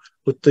Daniel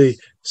with the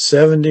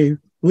 70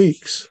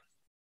 weeks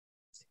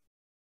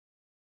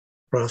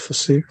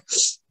prophecy.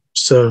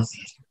 So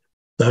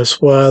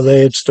that's why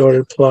they had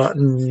started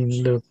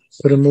plotting to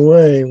put him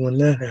away when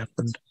that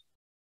happened.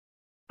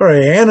 All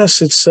right, Annas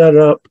had set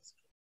up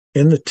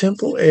in the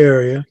temple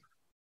area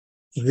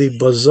the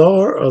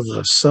bazaar of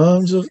the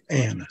sons of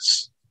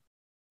Annas.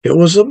 It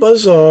was a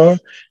bazaar,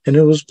 and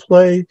it was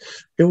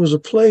a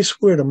place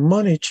where the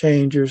money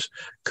changers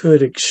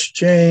could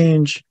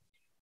exchange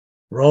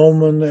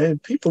Roman.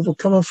 People were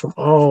coming from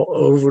all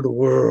over the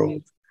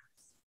world,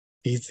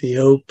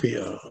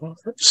 Ethiopia,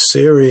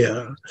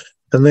 Syria,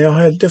 and they all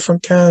had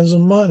different kinds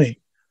of money.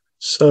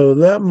 So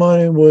that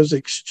money was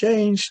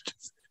exchanged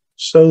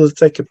so that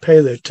they could pay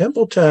their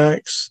temple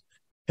tax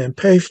and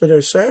pay for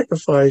their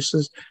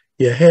sacrifices.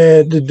 You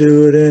had to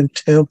do it in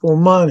temple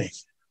money.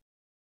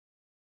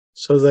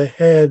 So they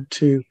had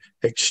to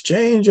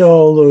exchange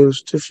all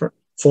those different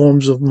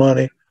forms of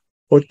money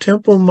for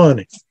temple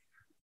money.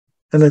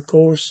 And of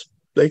course,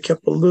 they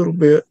kept a little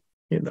bit,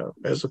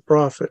 as a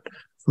profit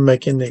for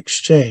making the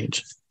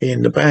exchange,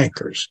 being the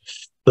bankers.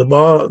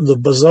 The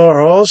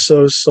bazaar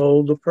also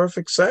sold the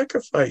perfect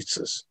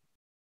sacrifices.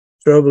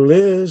 Trouble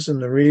is,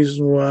 and the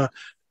reason why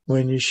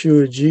when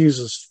Yeshua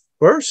Jesus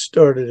first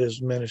started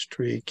his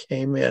ministry, he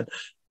came in,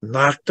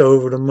 knocked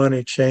over the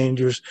money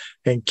changers,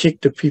 and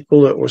kicked the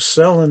people that were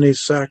selling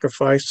these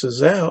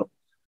sacrifices out.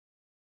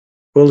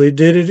 Well, he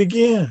did it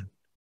again.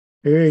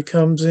 Here he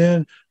comes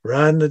in,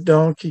 riding the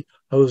donkey,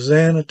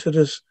 Hosanna to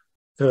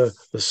the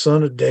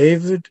son of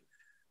David,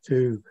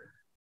 to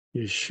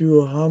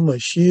Yeshua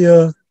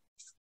HaMashiach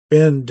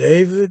ben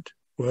David.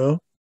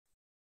 Well,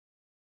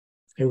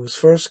 he was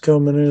first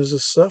coming in as a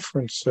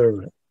suffering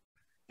servant,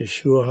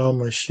 Yeshua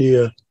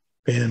HaMashiach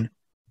ben.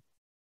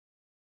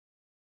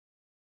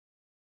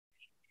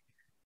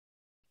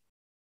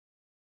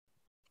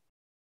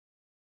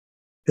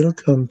 It'll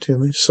come to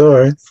me.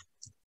 Sorry.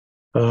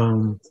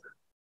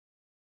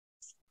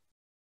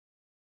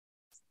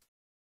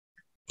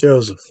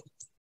 Joseph.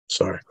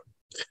 Sorry.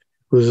 It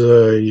was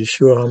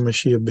Yeshua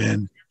HaMashiach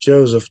ben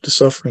Joseph, the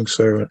suffering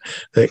servant,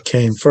 that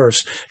came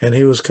first. And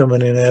he was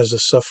coming in as a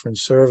suffering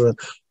servant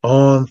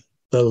on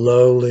the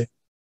lowly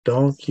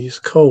donkey's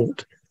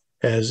colt,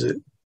 as it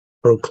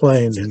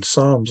proclaimed in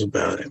Psalms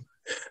about him.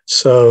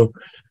 So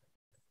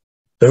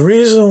the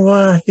reason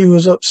why he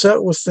was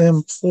upset with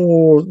them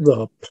for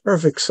the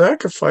perfect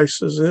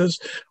sacrifices is,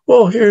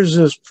 well, here's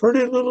this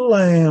pretty little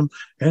lamb,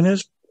 and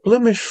it's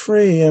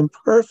blemish-free and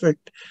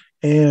perfect,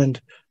 and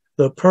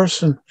the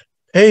person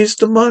pays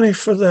the money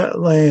for that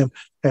lamb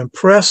and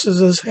presses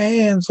his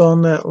hands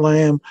on that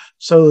lamb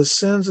so the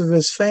sins of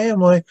his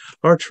family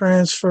are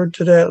transferred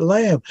to that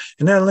lamb.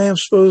 And that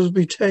lamb's supposed to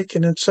be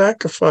taken and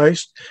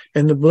sacrificed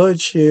and the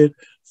blood shed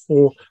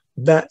for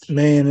that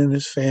man and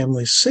his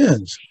family's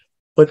sins.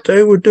 But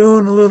they were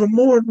doing a little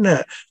more than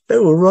that. They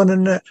were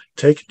running that,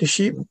 taking the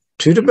sheep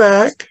to the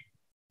back,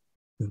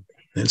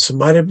 and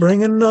somebody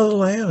bring another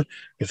lamb.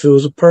 If it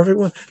was a perfect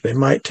one, they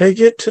might take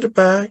it to the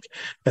back,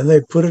 and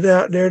they put it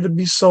out there to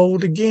be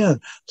sold again.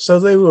 So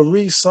they were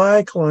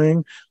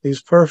recycling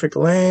these perfect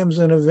lambs,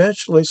 and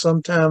eventually,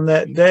 sometime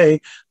that day,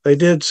 they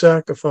did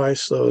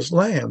sacrifice those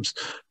lambs.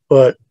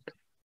 But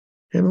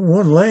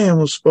one lamb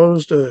was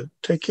supposed to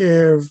take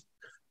care of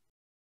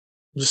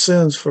the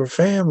sins for a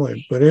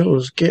family, but it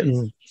was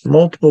getting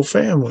multiple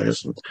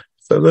families,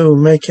 so they were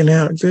making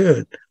out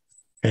good.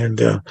 And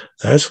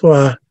that's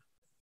why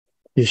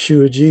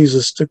Yeshua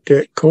Jesus took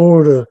that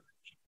cord of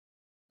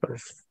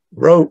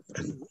rope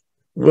and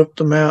whipped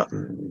them out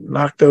and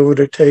knocked over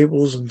their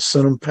tables and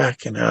sent them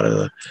packing out of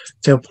the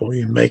temple.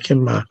 You're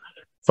making my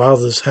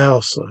father's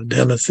house a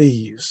den of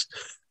thieves.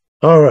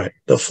 All right,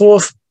 the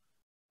fourth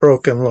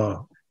broken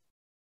law.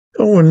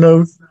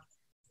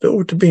 There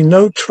were to be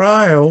no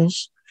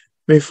trials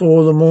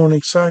before the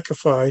morning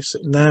sacrifice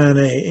at 9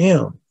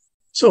 a.m.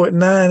 So at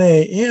 9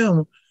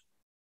 a.m.,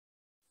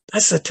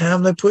 that's the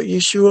time they put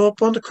Yeshua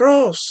up on the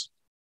cross.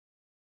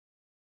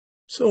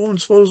 So there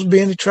wasn't supposed to be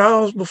any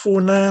trials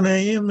before 9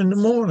 a.m. in the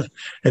morning,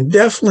 and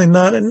definitely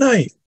not at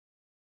night.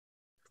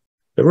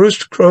 The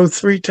rooster crowed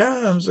 3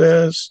 times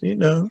as,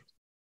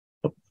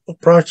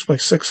 approximately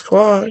 6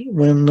 o'clock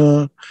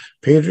when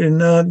Peter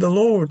denied the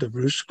Lord. The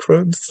rooster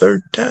crowed the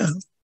 3rd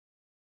time.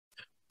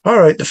 All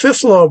right, the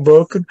 5th law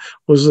broken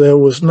was there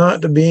was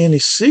not to be any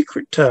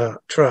secret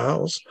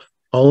trials,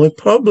 only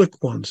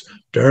public ones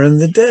during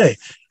the day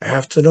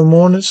after the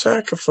morning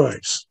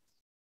sacrifice.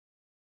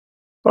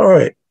 All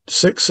right,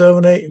 6,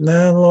 7, 8, and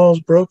 9 laws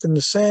broken.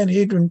 The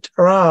Sanhedrin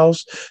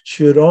trials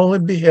should only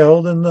be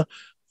held in the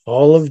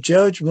hall of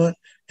judgment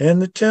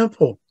and the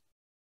temple.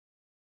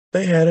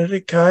 They had it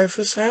at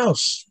Caiaphas'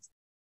 house.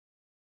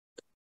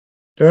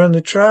 During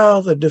the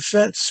trial, the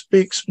defense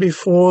speaks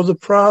before the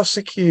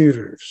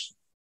prosecutors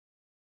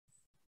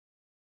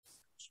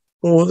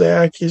for the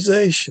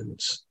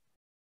accusations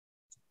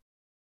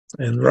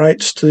and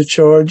writes to the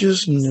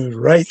charges and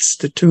writes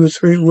to 2 or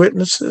 3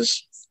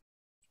 witnesses.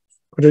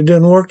 But it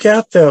didn't work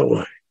out that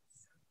way.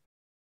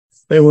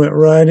 They went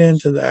right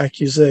into the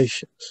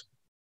accusations.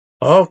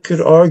 All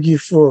could argue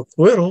for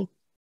acquittal,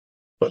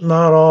 but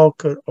not all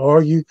could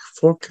argue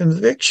for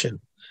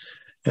conviction.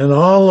 And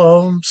all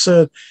of them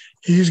said,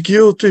 he's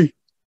guilty.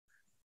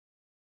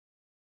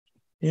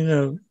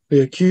 The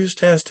accused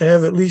has to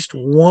have at least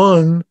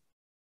one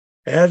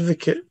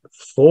advocate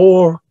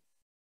for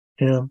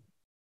him,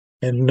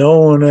 and no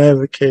one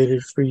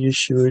advocated for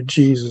Yeshua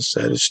Jesus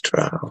at his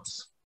trial.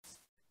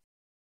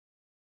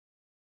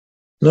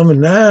 Number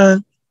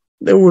 9,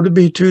 there were to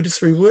be 2 to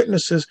 3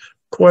 witnesses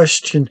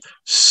questioned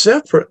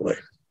separately,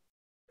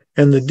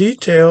 and the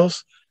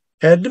details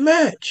had to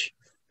match.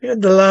 They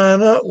had to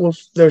line up with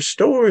their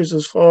stories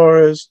as far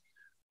as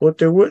what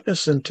they're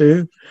witnessing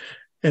to,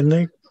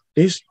 and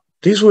these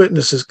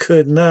witnesses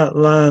could not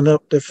line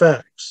up their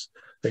facts.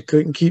 They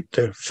couldn't keep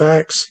their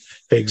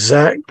facts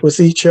exact with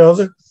each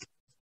other.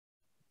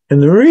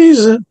 And the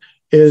reason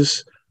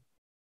is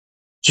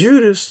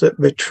Judas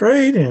that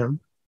betrayed him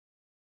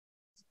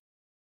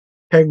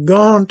had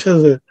gone to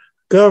the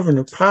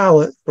governor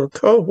Pilate for a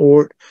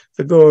cohort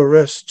to go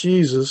arrest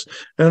Jesus.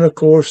 And of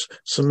course,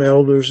 some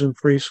elders and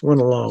priests went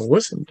along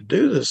with him to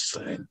do this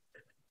thing.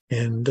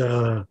 And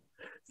if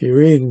you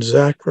read in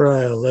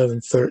Zechariah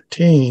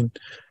 11:13,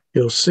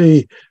 you'll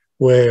see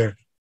where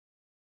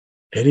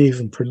it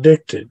even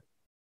predicted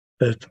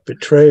that the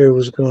betrayer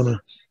was going to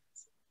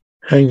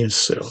hang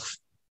himself.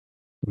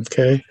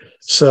 Okay,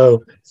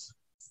 so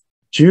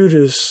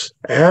Judas,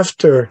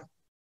 after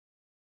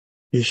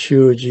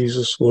Yeshua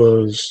Jesus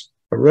was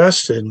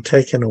arrested and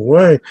taken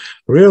away,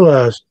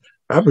 realized,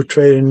 I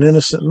betrayed an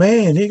innocent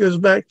man. He goes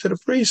back to the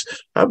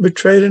priest. I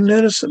betrayed an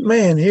innocent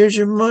man. Here's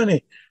your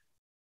money.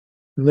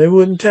 And they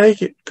wouldn't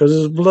take it because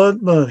it's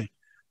blood money.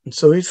 And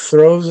so he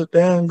throws it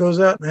down and goes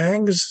out and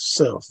hangs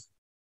himself.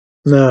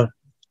 Now,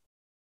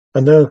 I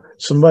know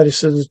somebody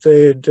said that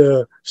they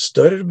had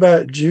studied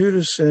about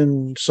Judas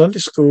in Sunday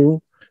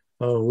school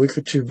a week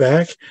or 2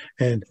 back.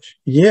 And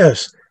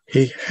yes,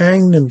 he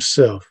hanged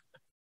himself.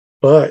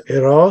 But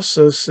it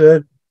also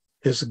said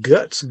his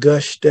guts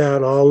gushed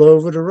out all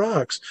over the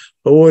rocks.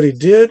 But what he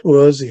did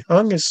was he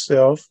hung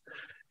himself,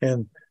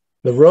 and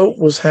the rope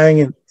was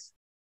hanging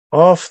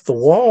off the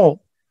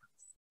wall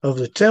of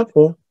the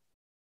temple,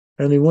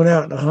 and he went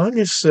out and hung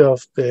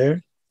himself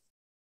there,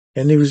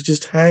 and he was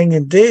just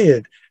hanging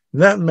dead.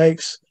 And that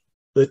makes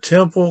the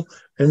temple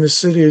and the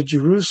city of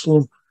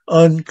Jerusalem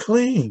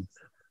unclean.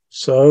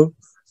 So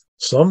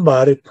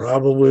somebody,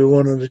 probably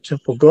one of the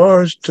temple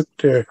guards, took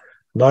their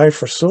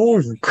knife or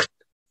sword and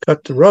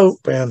cut the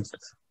rope, and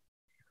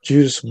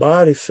Judas'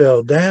 body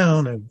fell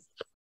down, and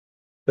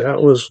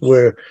that was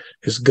where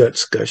his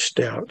guts gushed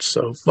out.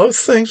 So both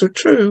things are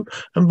true,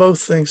 and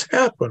both things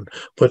happened,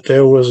 but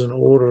there was an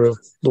order of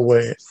the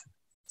way it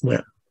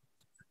went.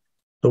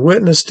 The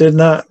witness did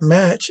not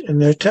match in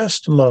their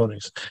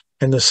testimonies.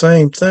 And the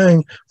same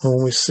thing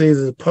when we see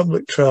the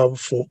public trial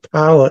before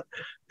Pilate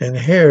and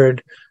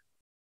Herod,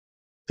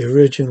 the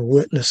original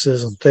witness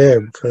isn't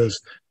there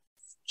because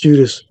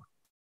Judas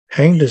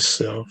hanged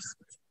himself.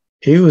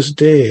 He was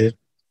dead,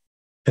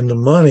 and the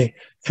money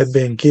had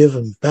been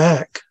given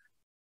back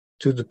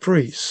to the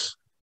priests.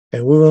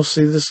 And we will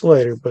see this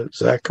later, but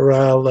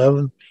Zechariah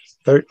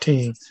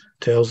 11:13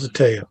 tells the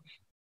tale.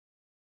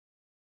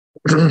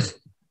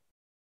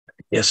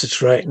 Yes,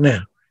 it's right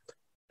now.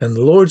 And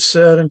the Lord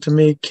said unto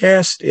me,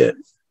 cast it,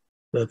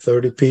 the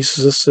 30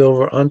 pieces of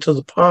silver, unto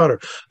the potter,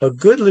 a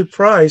goodly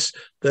price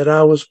that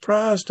I was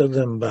prized of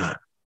them by.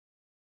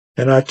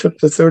 And I took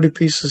the 30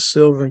 pieces of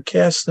silver and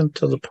cast them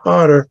to the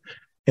potter,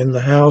 in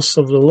the house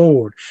of the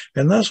Lord.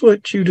 And that's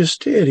what Judas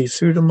did. He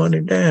threw the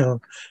money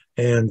down,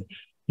 and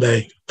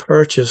they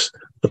purchased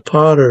the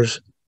potter's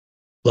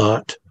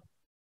lot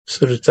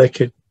so that they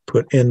could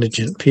put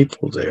indigent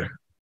people there.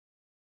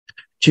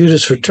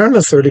 Judas returned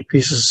the 30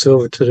 pieces of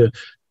silver to the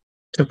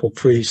temple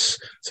priests,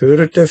 threw it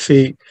at their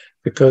feet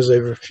because they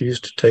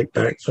refused to take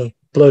back the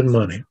blood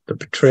money, the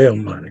betrayal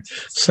money,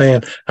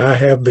 saying, I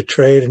have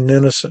betrayed an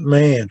innocent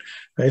man.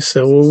 They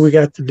said, well, we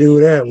got to do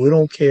with that. We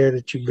don't care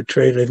that you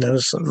betrayed an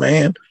innocent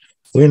man.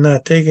 We're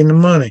not taking the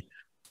money.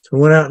 So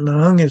he went out and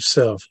hung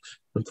himself.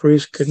 The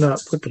priest could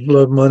not put the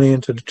blood money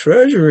into the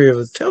treasury of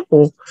the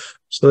temple,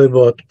 so they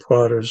bought the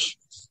potter's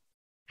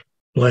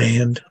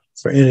land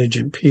for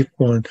indigent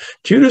people. And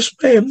Judas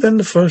may have been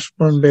the first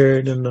one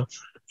buried in the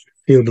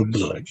field of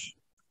blood.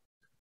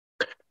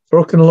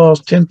 Broken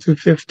laws 10 through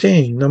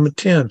 15. Number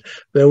 10,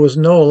 there was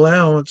no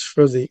allowance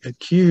for the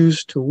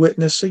accused to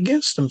witness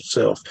against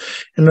himself.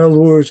 In other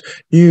words,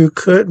 you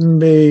couldn't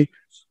be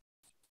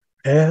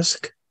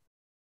asked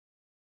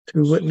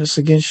to witness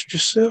against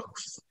yourself.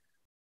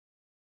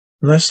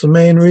 And that's the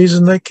main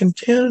reason they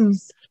condemn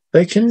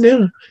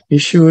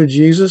Yeshua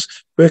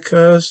Jesus,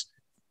 because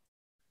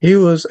he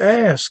was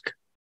asked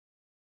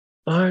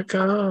by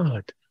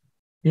God.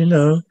 You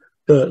know,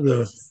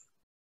 the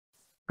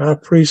high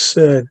priest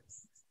said,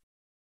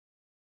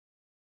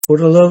 for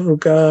the love of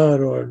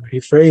God, or he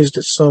phrased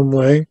it some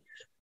way,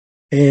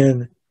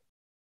 and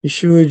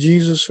Yeshua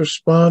Jesus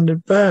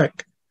responded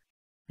back,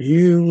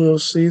 you will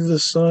see the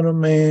Son of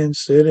Man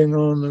sitting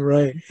on the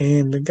right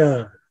hand of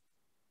God.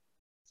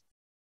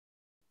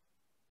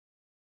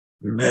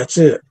 And that's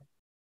it.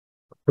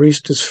 The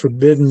priest is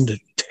forbidden to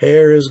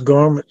tear his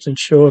garments and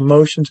show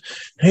emotions.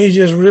 He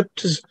just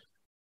ripped his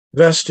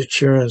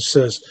vestiture and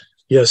says,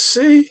 you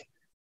see,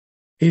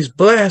 he's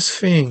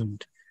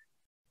blasphemed.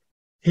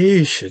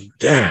 He should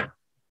die.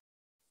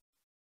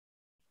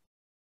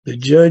 The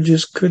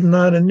judges could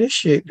not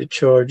initiate the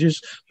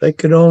charges. They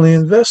could only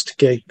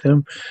investigate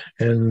them,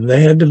 and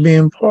they had to be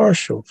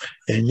impartial.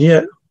 And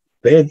yet,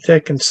 they had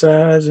taken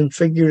sides and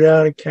figured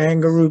out a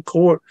kangaroo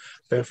court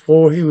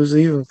before he was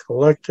even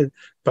collected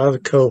by the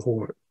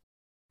cohort.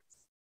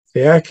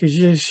 The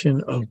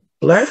accusation of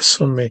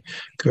blasphemy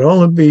could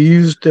only be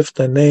used if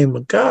the name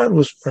of God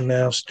was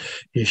pronounced.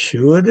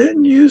 Yeshua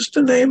didn't use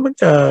the name of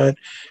God.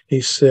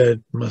 He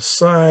said,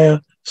 Messiah,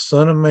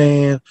 Son of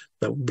Man,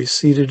 that will be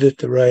seated at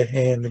the right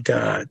hand of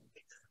God.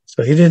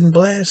 So he didn't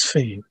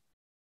blaspheme.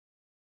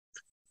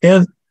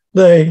 And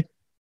they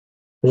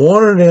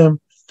wanted him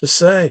to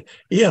say,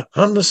 yeah,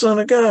 I'm the Son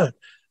of God.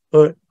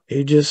 But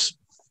he just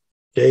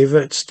gave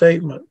that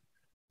statement.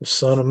 The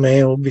Son of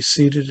Man will be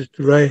seated at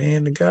the right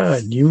hand of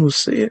God. And you will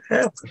see it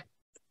happen.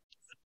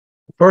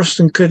 A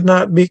person could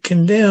not be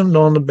condemned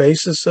on the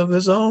basis of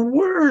his own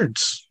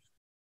words.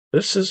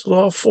 This is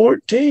Law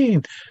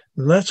 14.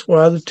 And that's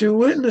why the two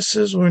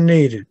witnesses were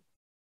needed.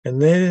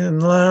 And they didn't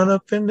line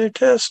up in their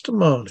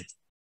testimony.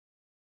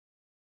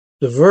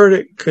 The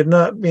verdict could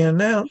not be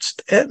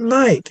announced at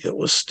night. It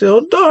was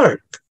still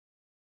dark.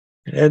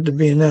 It had to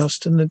be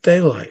announced in the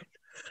daylight.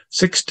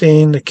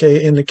 16,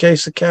 in the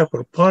case of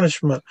capital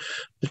punishment,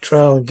 the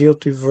trial and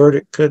guilty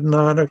verdict could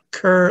not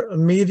occur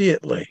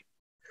immediately.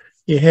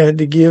 You had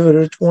to give it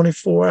a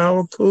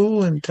 24-hour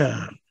cooling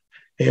time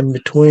in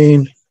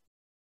between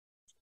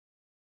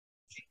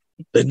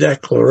the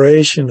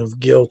declaration of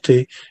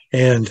guilty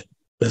and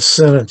the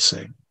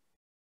sentencing.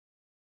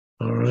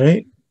 All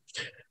right.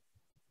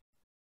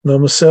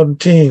 Number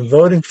 17,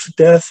 voting for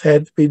death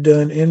had to be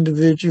done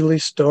individually,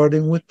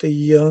 starting with the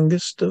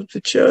youngest of the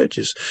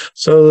judges,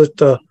 so that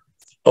the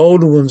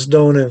older ones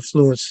don't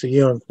influence the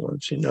young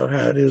ones. You know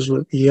how it is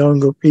with the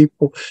younger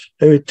people.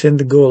 They would tend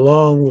to go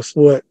along with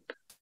what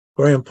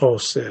Grandpa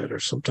said or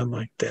something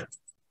like that.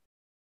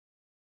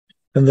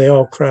 And they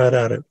all cried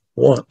out at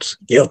once,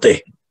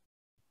 guilty.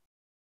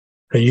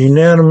 A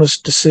unanimous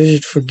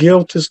decision for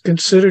guilt is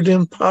considered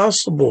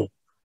impossible.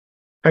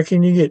 How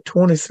can you get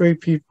 23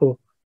 people,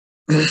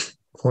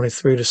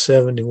 23 to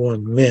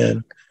 71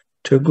 men,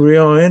 to agree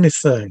on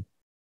anything?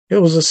 It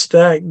was a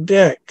stacked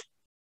deck.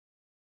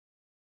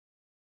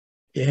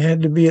 It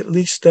had to be at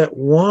least that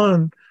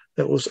one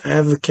that was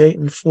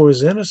advocating for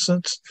his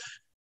innocence,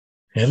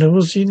 and it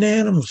was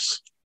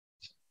unanimous.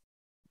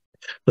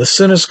 The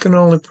sentence can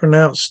only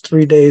pronounce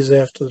 3 days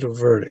after the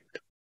verdict,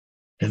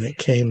 and it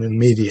came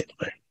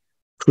immediately.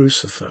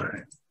 Crucify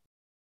him.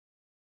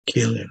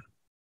 Kill him.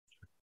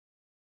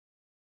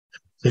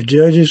 The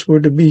judges were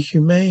to be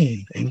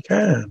humane and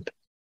kind.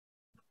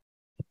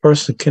 The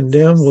person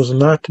condemned was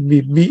not to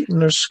be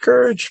beaten or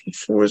scourged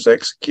before his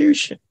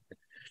execution.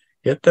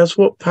 Yet that's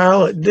what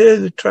Pilate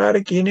did to try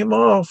to get him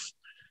off.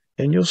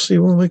 And you'll see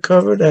when we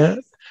cover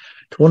that.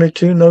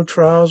 22, no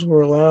trials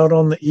were allowed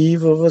on the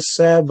eve of a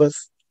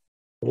Sabbath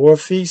or a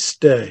feast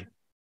day.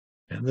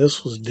 And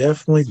this was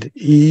definitely the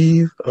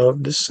eve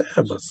of the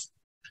Sabbath.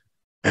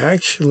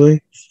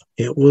 Actually,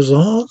 it was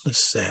on the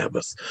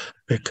Sabbath,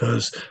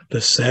 because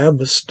the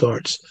Sabbath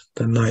starts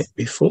the night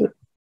before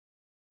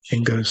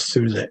and goes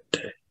through that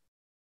day.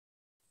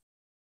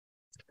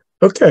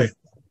 Okay.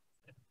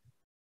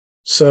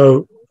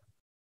 So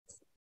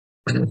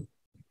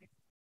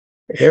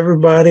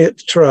everybody at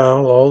the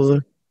trial, all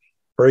the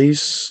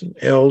priests and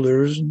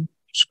elders and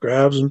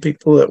scribes and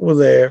people that were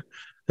there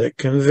that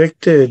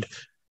convicted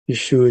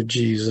Yeshua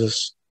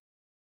Jesus,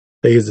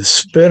 they either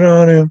spit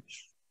on him,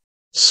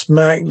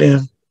 smacked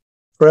him,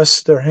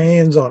 pressed their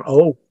hands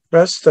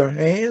pressed their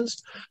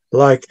hands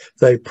like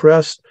they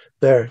pressed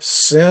their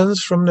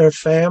sins from their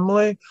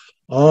family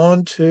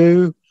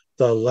onto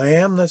the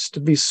lamb that's to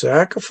be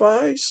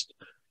sacrificed.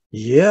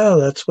 Yeah,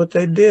 that's what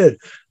they did.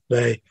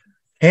 They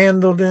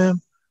handled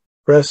him,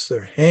 pressed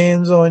their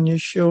hands on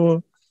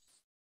Yeshua,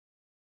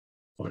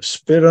 or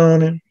spit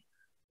on him,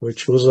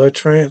 which was a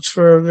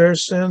transfer of their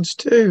sins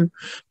too,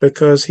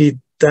 because he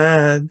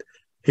died.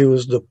 He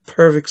was the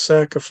perfect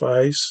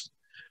sacrifice.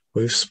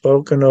 We've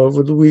spoken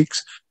over the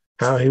weeks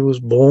how he was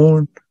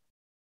born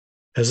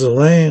as a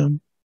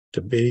lamb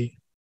to be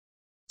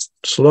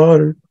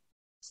slaughtered.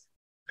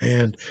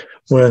 And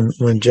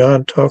when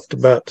John talked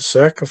about the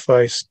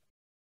sacrifice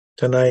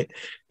tonight,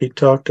 he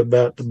talked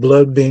about the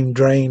blood being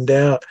drained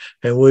out.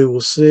 And we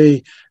will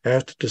see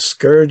after the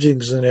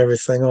scourgings and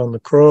everything on the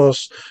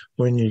cross,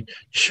 when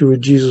Yeshua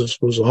Jesus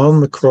was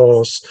on the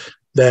cross,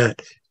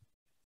 that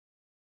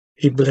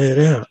he bled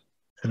out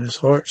and his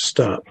heart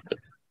stopped.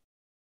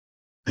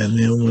 And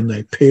then when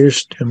they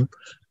pierced him,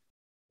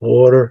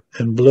 water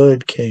and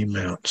blood came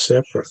out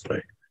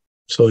separately.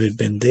 So he'd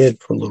been dead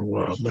for a little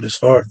while, but his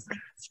heart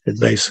had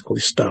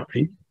basically stopped.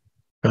 He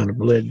kind of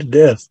bled to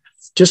death,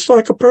 just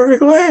like a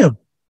perfect lamb.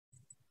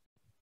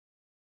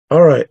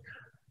 All right.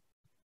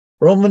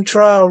 Roman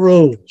trial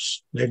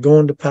rules. They're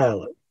going to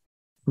Pilate.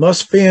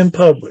 Must be in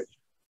public.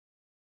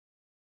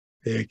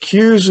 The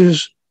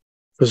accusers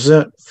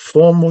present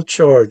formal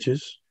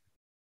charges.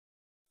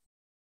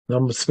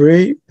 Number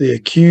 3, the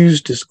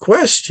accused is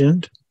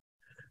questioned.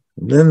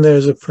 Then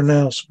there's a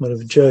pronouncement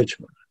of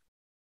judgment.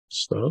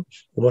 So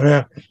what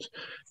happens?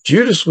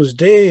 Judas was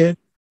dead,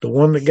 the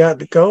one that got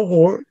the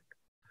cohort.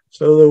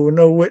 So there were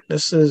no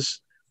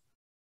witnesses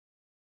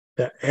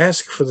that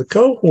asked for the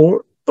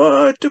cohort,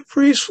 but the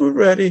priests were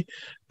ready.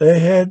 They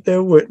had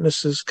their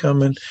witnesses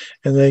coming,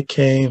 and they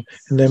came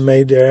and they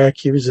made their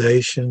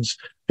accusations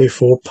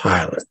before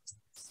Pilate.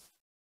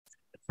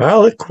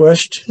 Pilate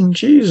questioned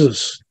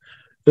Jesus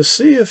to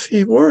see if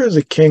he were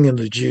the king of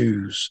the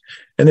Jews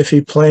and if he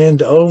planned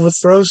to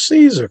overthrow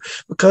Caesar,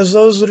 because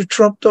those are the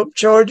trumped up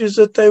charges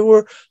that they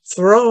were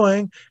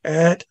throwing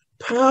at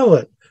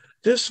Pilate.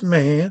 This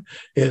man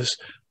is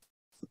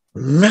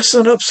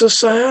messing up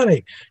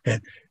society,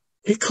 and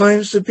he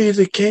claims to be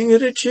the king of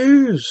the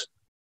Jews.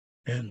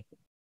 And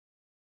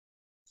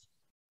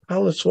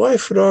Pilate's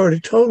wife had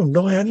already told him,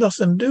 don't have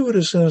nothing to do with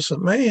this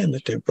innocent man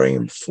that they're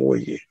bringing before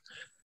you.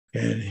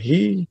 And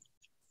he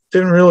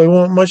didn't really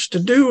want much to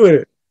do with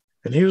it.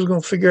 And he was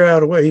going to figure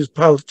out a way. He's a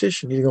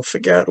politician. He's going to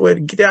figure out a way to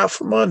get out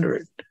from under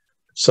it.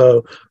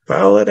 So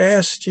Pilate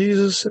asked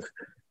Jesus,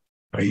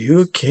 are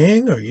you a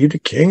king? Are you the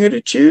king of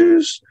the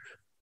Jews?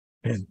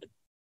 And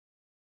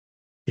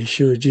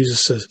Yeshua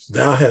Jesus says,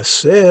 thou hast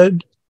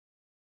said,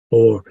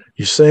 or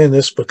you're saying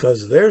this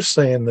because they're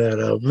saying that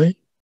of me.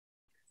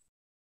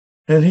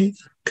 And he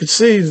could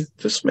see that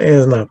this man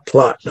is not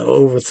plotting to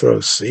overthrow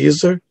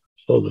Caesar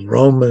or the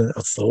Roman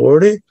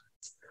authority.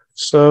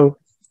 So,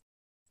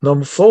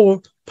 number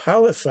 4,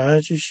 Pilate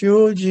finds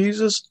Yeshua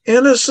Jesus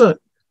innocent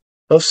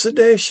of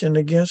sedition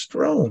against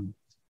Rome.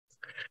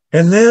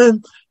 And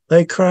then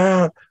they cry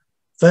out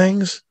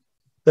things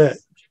that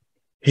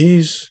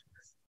he's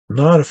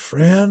not a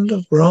friend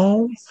of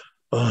Rome,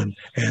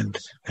 and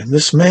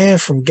this man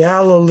from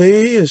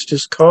Galilee is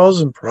just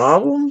causing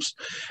problems.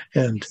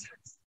 And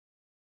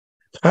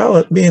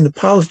Pilate, being the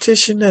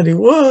politician that he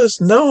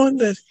was, knowing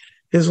that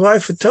his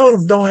wife had told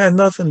him, don't have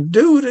nothing to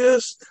do with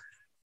this,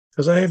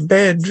 because I had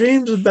bad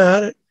dreams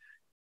about it,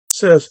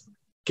 says,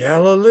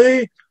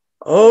 Galilee?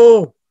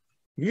 Oh,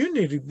 you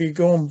need to be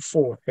going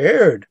before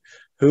Herod,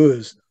 who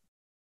is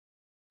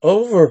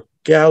over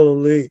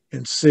Galilee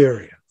in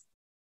Syria.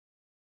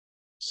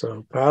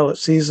 So Pilate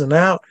sees him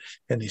out,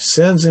 and he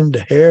sends him to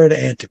Herod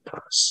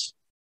Antipas.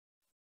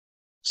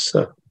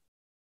 So,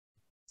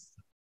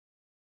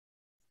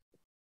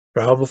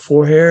 trial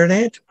before Herod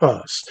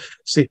Antipas.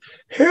 See,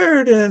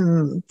 Herod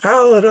and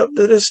Pilate up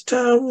to this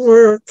time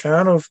were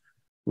kind of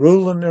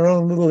ruling their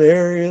own little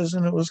areas,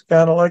 and it was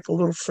kind of like a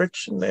little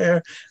friction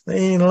there. They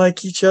ain't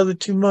like each other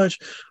too much.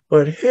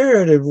 But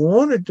Herod had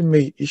wanted to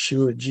meet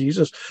Yeshua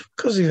Jesus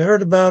because he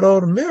heard about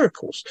all the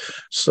miracles.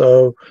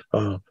 So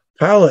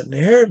Pilate and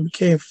Herod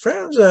became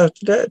friends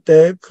after that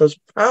day because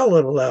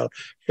Pilate allowed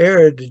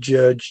Herod to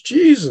judge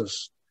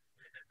Jesus.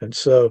 And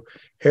so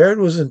Herod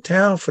was in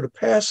town for the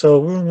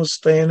Passover and was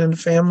staying in the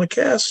family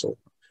castle.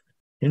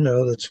 You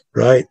know, that's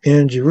right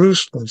in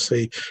Jerusalem.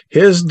 See,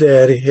 his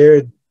daddy,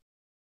 Herod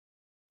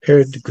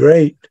the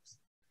Great,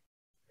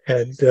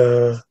 had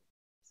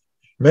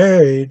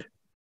married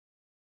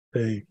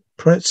the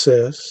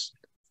princess,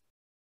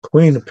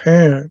 queen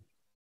apparent,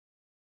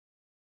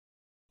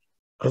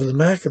 of the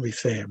Maccabee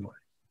family.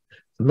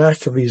 The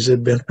Maccabees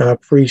had been high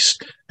priests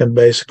and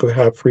basically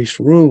high priest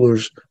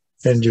rulers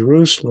in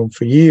Jerusalem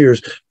for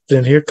years.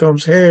 Then here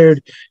comes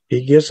Herod.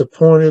 He gets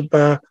appointed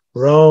by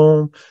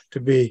Rome to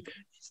be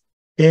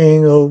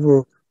king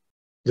over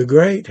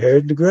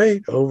Herod the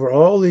Great, over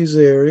all these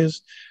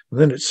areas. And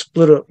then it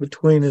split up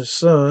between his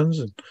sons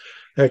and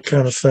that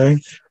kind of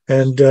thing.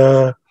 And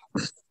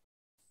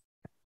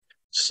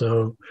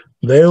so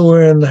they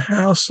were in the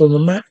house of the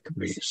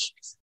Maccabees.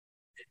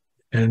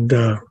 And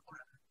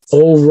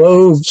old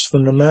robes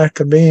from the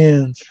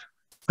Maccabean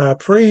high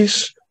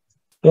priests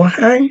were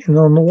hanging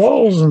on the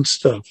walls and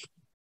stuff.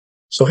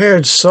 So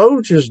Herod's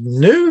soldiers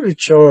knew the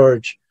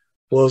charge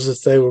was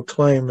that they were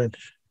claiming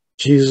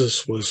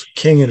Jesus was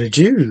king of the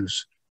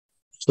Jews.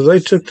 So they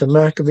took the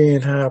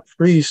Maccabean high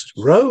priest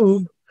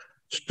robe,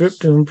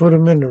 stripped him and put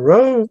him in the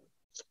robe,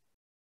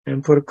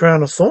 and put a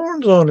crown of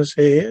thorns on his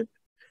head,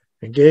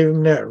 and gave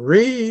him that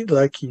reed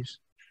like he's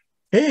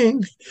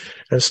king,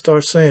 and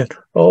start saying,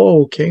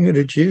 "Oh, King of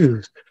the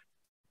Jews."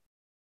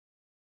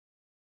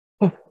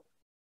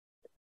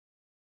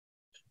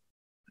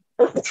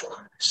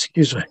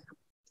 Excuse me.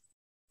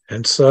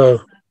 And so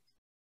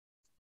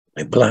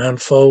they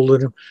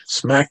blindfolded him,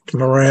 smacked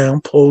him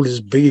around, pulled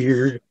his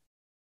beard,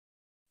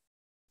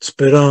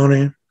 spit on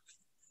him,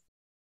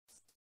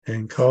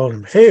 and called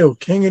him, "Hail,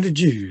 King of the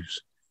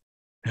Jews."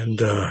 And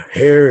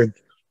Herod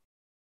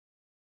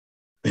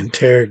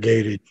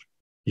interrogated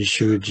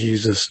Yeshua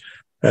Jesus,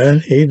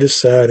 and he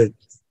decided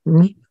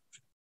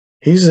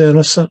he's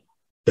innocent.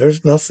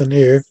 There's nothing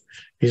here.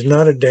 He's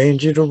not a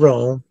danger to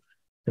Rome.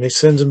 And he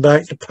sends him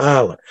back to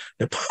Pilate.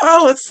 And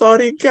Pilate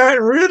thought he'd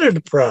gotten rid of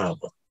the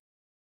problem.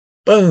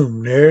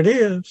 Boom, there it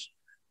is.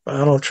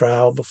 Final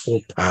trial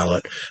before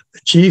Pilate. The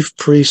chief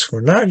priests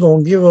were not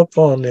going to give up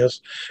on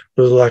this.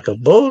 It was like a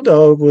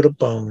bulldog with a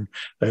bone.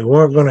 They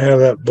weren't going to have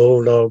that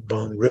bulldog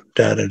bone ripped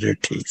out of their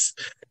teeth.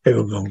 They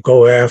were going to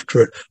go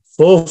after it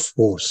full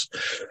force.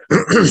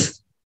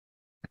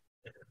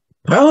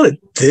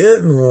 Pilate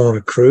didn't want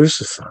to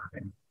crucify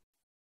him.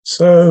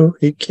 So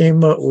he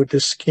came up with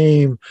the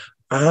scheme,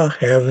 "I'll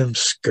have him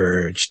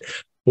scourged.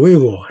 We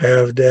will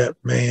have that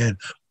man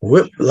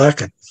whipped like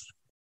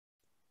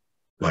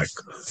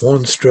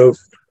one stroke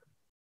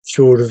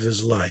short of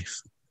his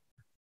life."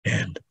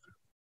 And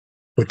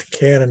with the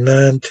cat of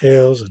nine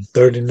tails and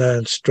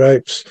 39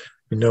 stripes,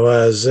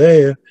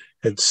 Isaiah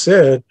had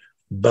said,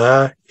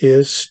 "By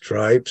his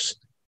stripes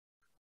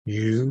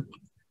you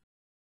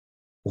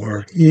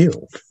were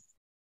healed."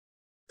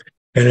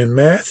 And in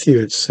Matthew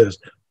it says,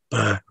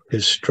 "By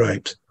his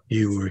stripes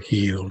you were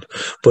healed."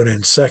 But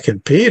in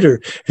 2 Peter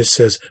it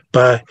says,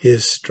 "By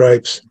his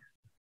stripes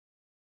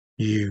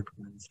you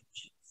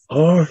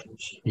are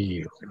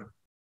healed,"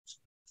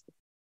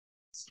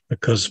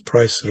 because the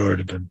price had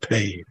already been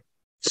paid.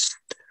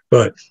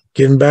 But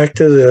getting back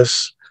to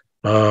this,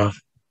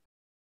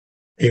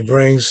 he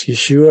brings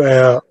Yeshua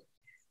out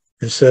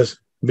and says,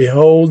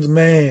 "Behold the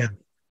man.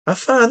 I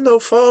find no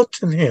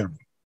fault in him."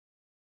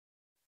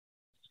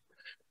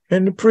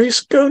 And the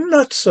priests go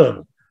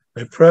nutso.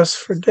 They press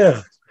for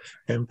death.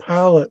 And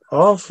Pilate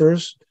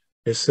offers,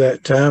 it's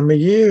that time of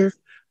year,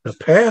 the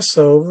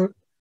Passover,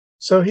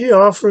 so he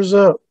offers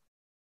up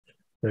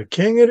the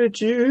King of the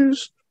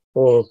Jews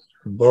or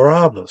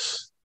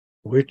Barabbas,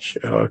 which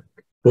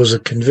was a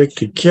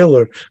convicted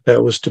killer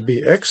that was to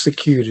be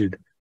executed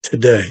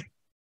today.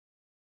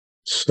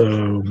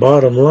 So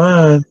bottom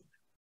line,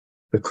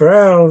 the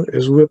crowd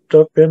is whipped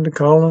up into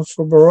calling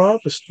for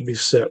Barabbas to be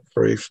set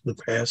free for the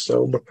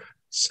Passover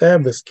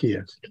Sabbath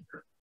gift.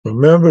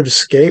 Remember the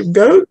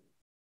scapegoat?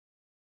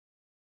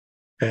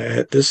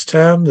 At this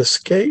time, the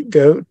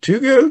scapegoat,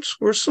 2 goats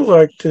were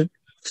selected.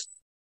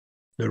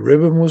 The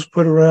ribbon was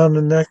put around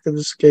the neck of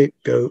the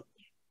scapegoat,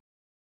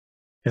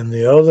 and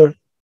the other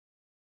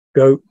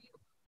goat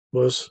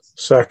was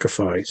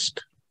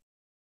sacrificed.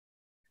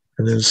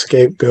 And then the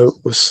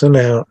scapegoat was sent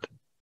out,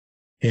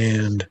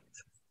 and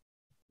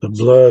the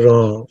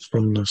blood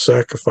from the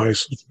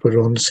sacrifice was put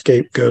on the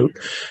scapegoat,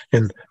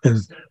 and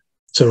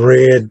it's a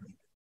red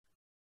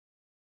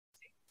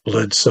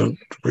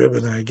blood-soaked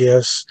ribbon, I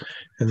guess,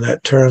 and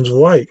that turns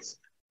white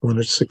when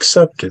it's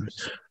accepted.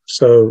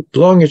 So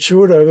long and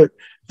short of it,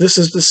 this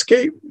is the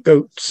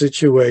scapegoat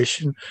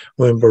situation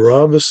when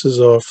Barabbas is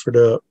offered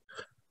up,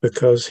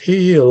 because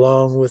he,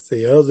 along with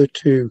the other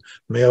 2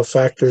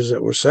 malefactors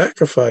that were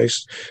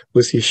sacrificed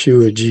with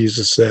Yeshua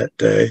Jesus that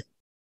day,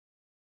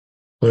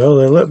 well,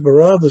 they let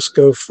Barabbas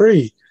go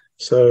free.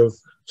 So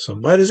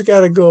somebody's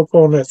got to go up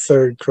on that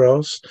 3rd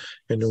cross,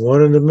 and the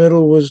one in the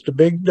middle was the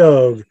big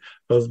dog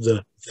of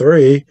the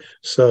 3.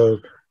 So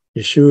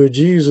Yeshua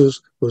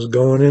Jesus was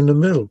going in the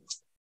middle.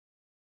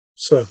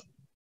 So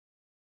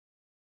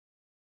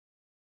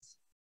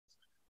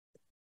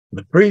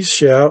the priests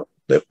shout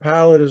that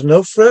Pilate is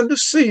no friend of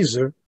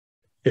Caesar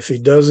if he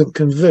doesn't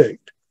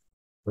convict.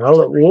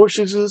 Pilate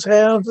washes his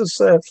hands and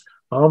says,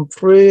 "I'm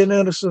free and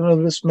innocent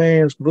of this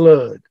man's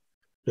blood.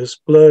 This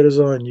blood is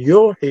on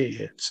your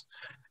heads."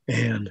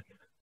 And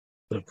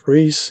the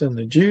priests and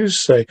the Jews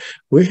say,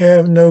 "We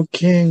have no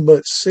king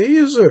but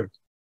Caesar.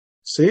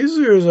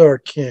 Caesar is our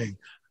king,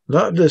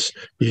 not this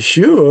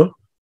Yeshua."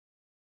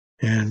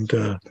 And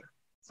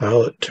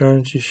Pilate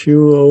turns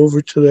Yeshua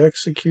over to the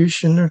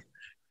executioner,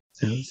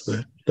 and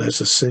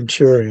that's a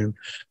centurion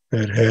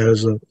that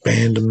has a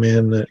band of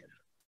men that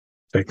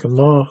take him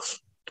off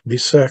to be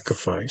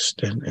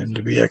sacrificed and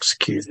to be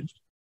executed.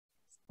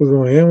 We're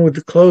going to end with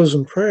the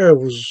closing prayer,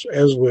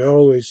 as we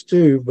always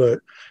do, but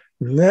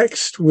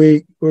next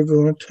week we're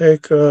going to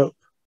take up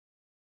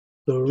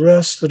the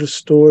rest of the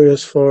story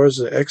as far as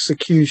the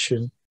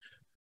execution,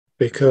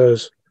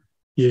 because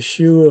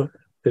Yeshua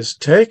is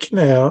taken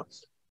out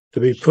to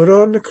be put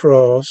on the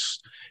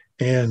cross,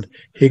 and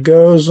he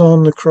goes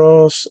on the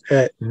cross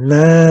at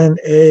 9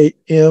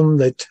 a.m.,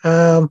 the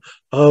time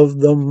of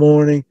the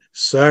morning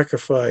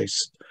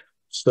sacrifice.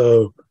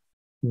 So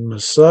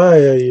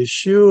Messiah,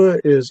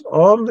 Yeshua, is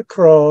on the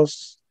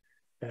cross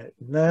at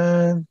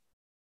 9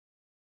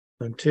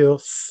 until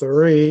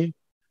 3,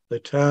 the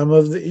time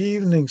of the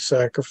evening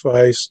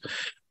sacrifice.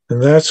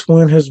 And that's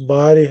when his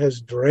body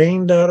has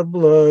drained out of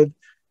blood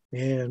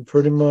and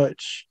pretty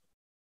much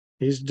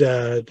he's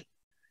died.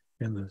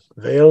 And the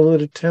veil of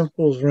the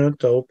temple is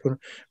rent open,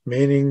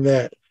 meaning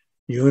that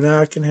you and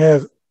I can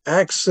have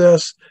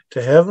access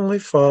to Heavenly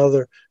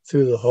Father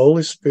through the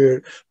Holy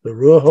Spirit, the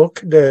Ruach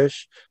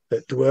HaKodesh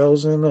that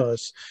dwells in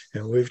us.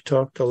 And we've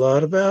talked a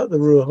lot about the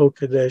Ruach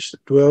HaKodesh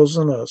that dwells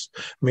in us,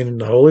 meaning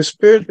the Holy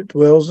Spirit that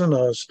dwells in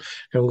us.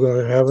 And we're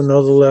going to have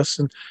another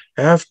lesson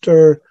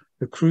after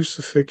the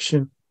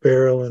crucifixion,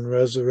 burial, and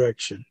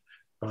resurrection.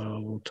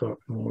 We'll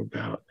talk more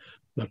about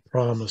the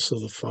promise of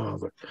the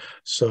Father.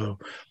 So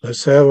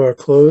let's have our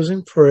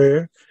closing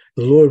prayer.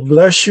 The Lord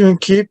bless you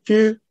and keep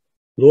you.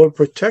 The Lord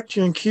protect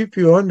you and keep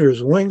you under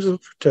his wings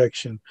of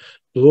protection.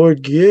 The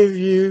Lord give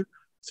you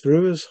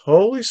through his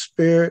Holy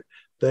Spirit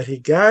that he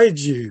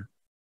guides you.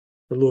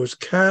 The Lord's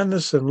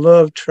kindness and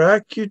love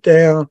track you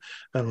down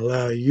and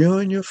allow you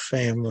and your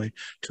family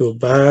to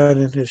abide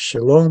in his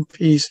shalom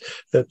peace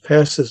that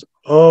passes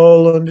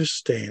all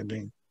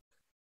understanding.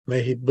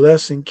 May he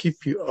bless and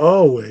keep you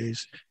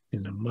always.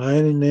 In the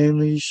mighty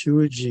name of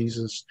Yeshua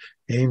Jesus,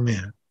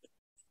 amen.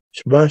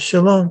 Shabbat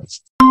shalom.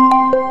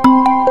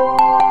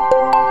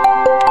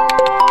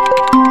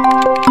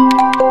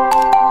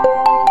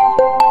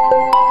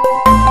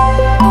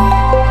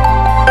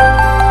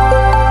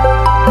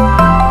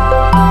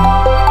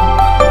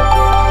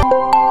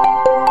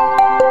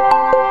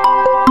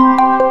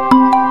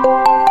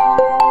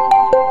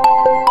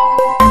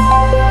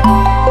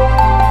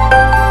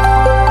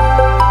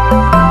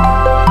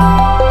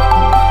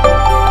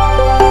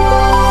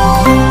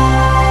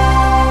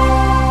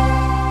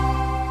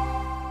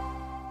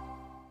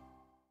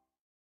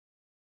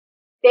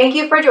 Thank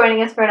you for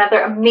joining us for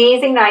another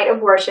amazing night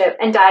of worship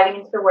and diving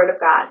into the Word of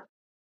God.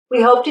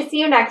 We hope to see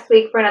you next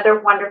week for another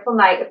wonderful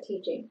night of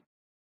teaching.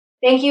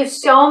 Thank you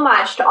so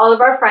much to all of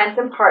our friends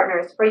and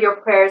partners for your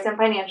prayers and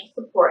financial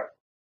support.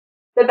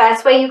 The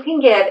best way you can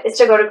give is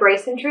to go to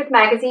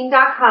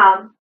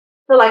graceandtruthmagazine.com,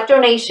 select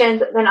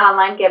donations, then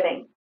online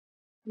giving.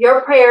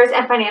 Your prayers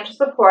and financial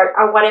support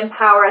are what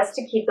empower us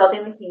to keep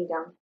building the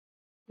kingdom.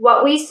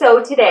 What we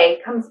sow today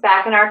comes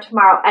back in our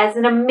tomorrow as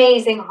an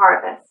amazing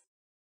harvest.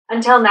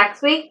 Until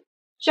next week,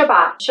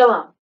 Shabbat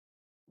Shalom.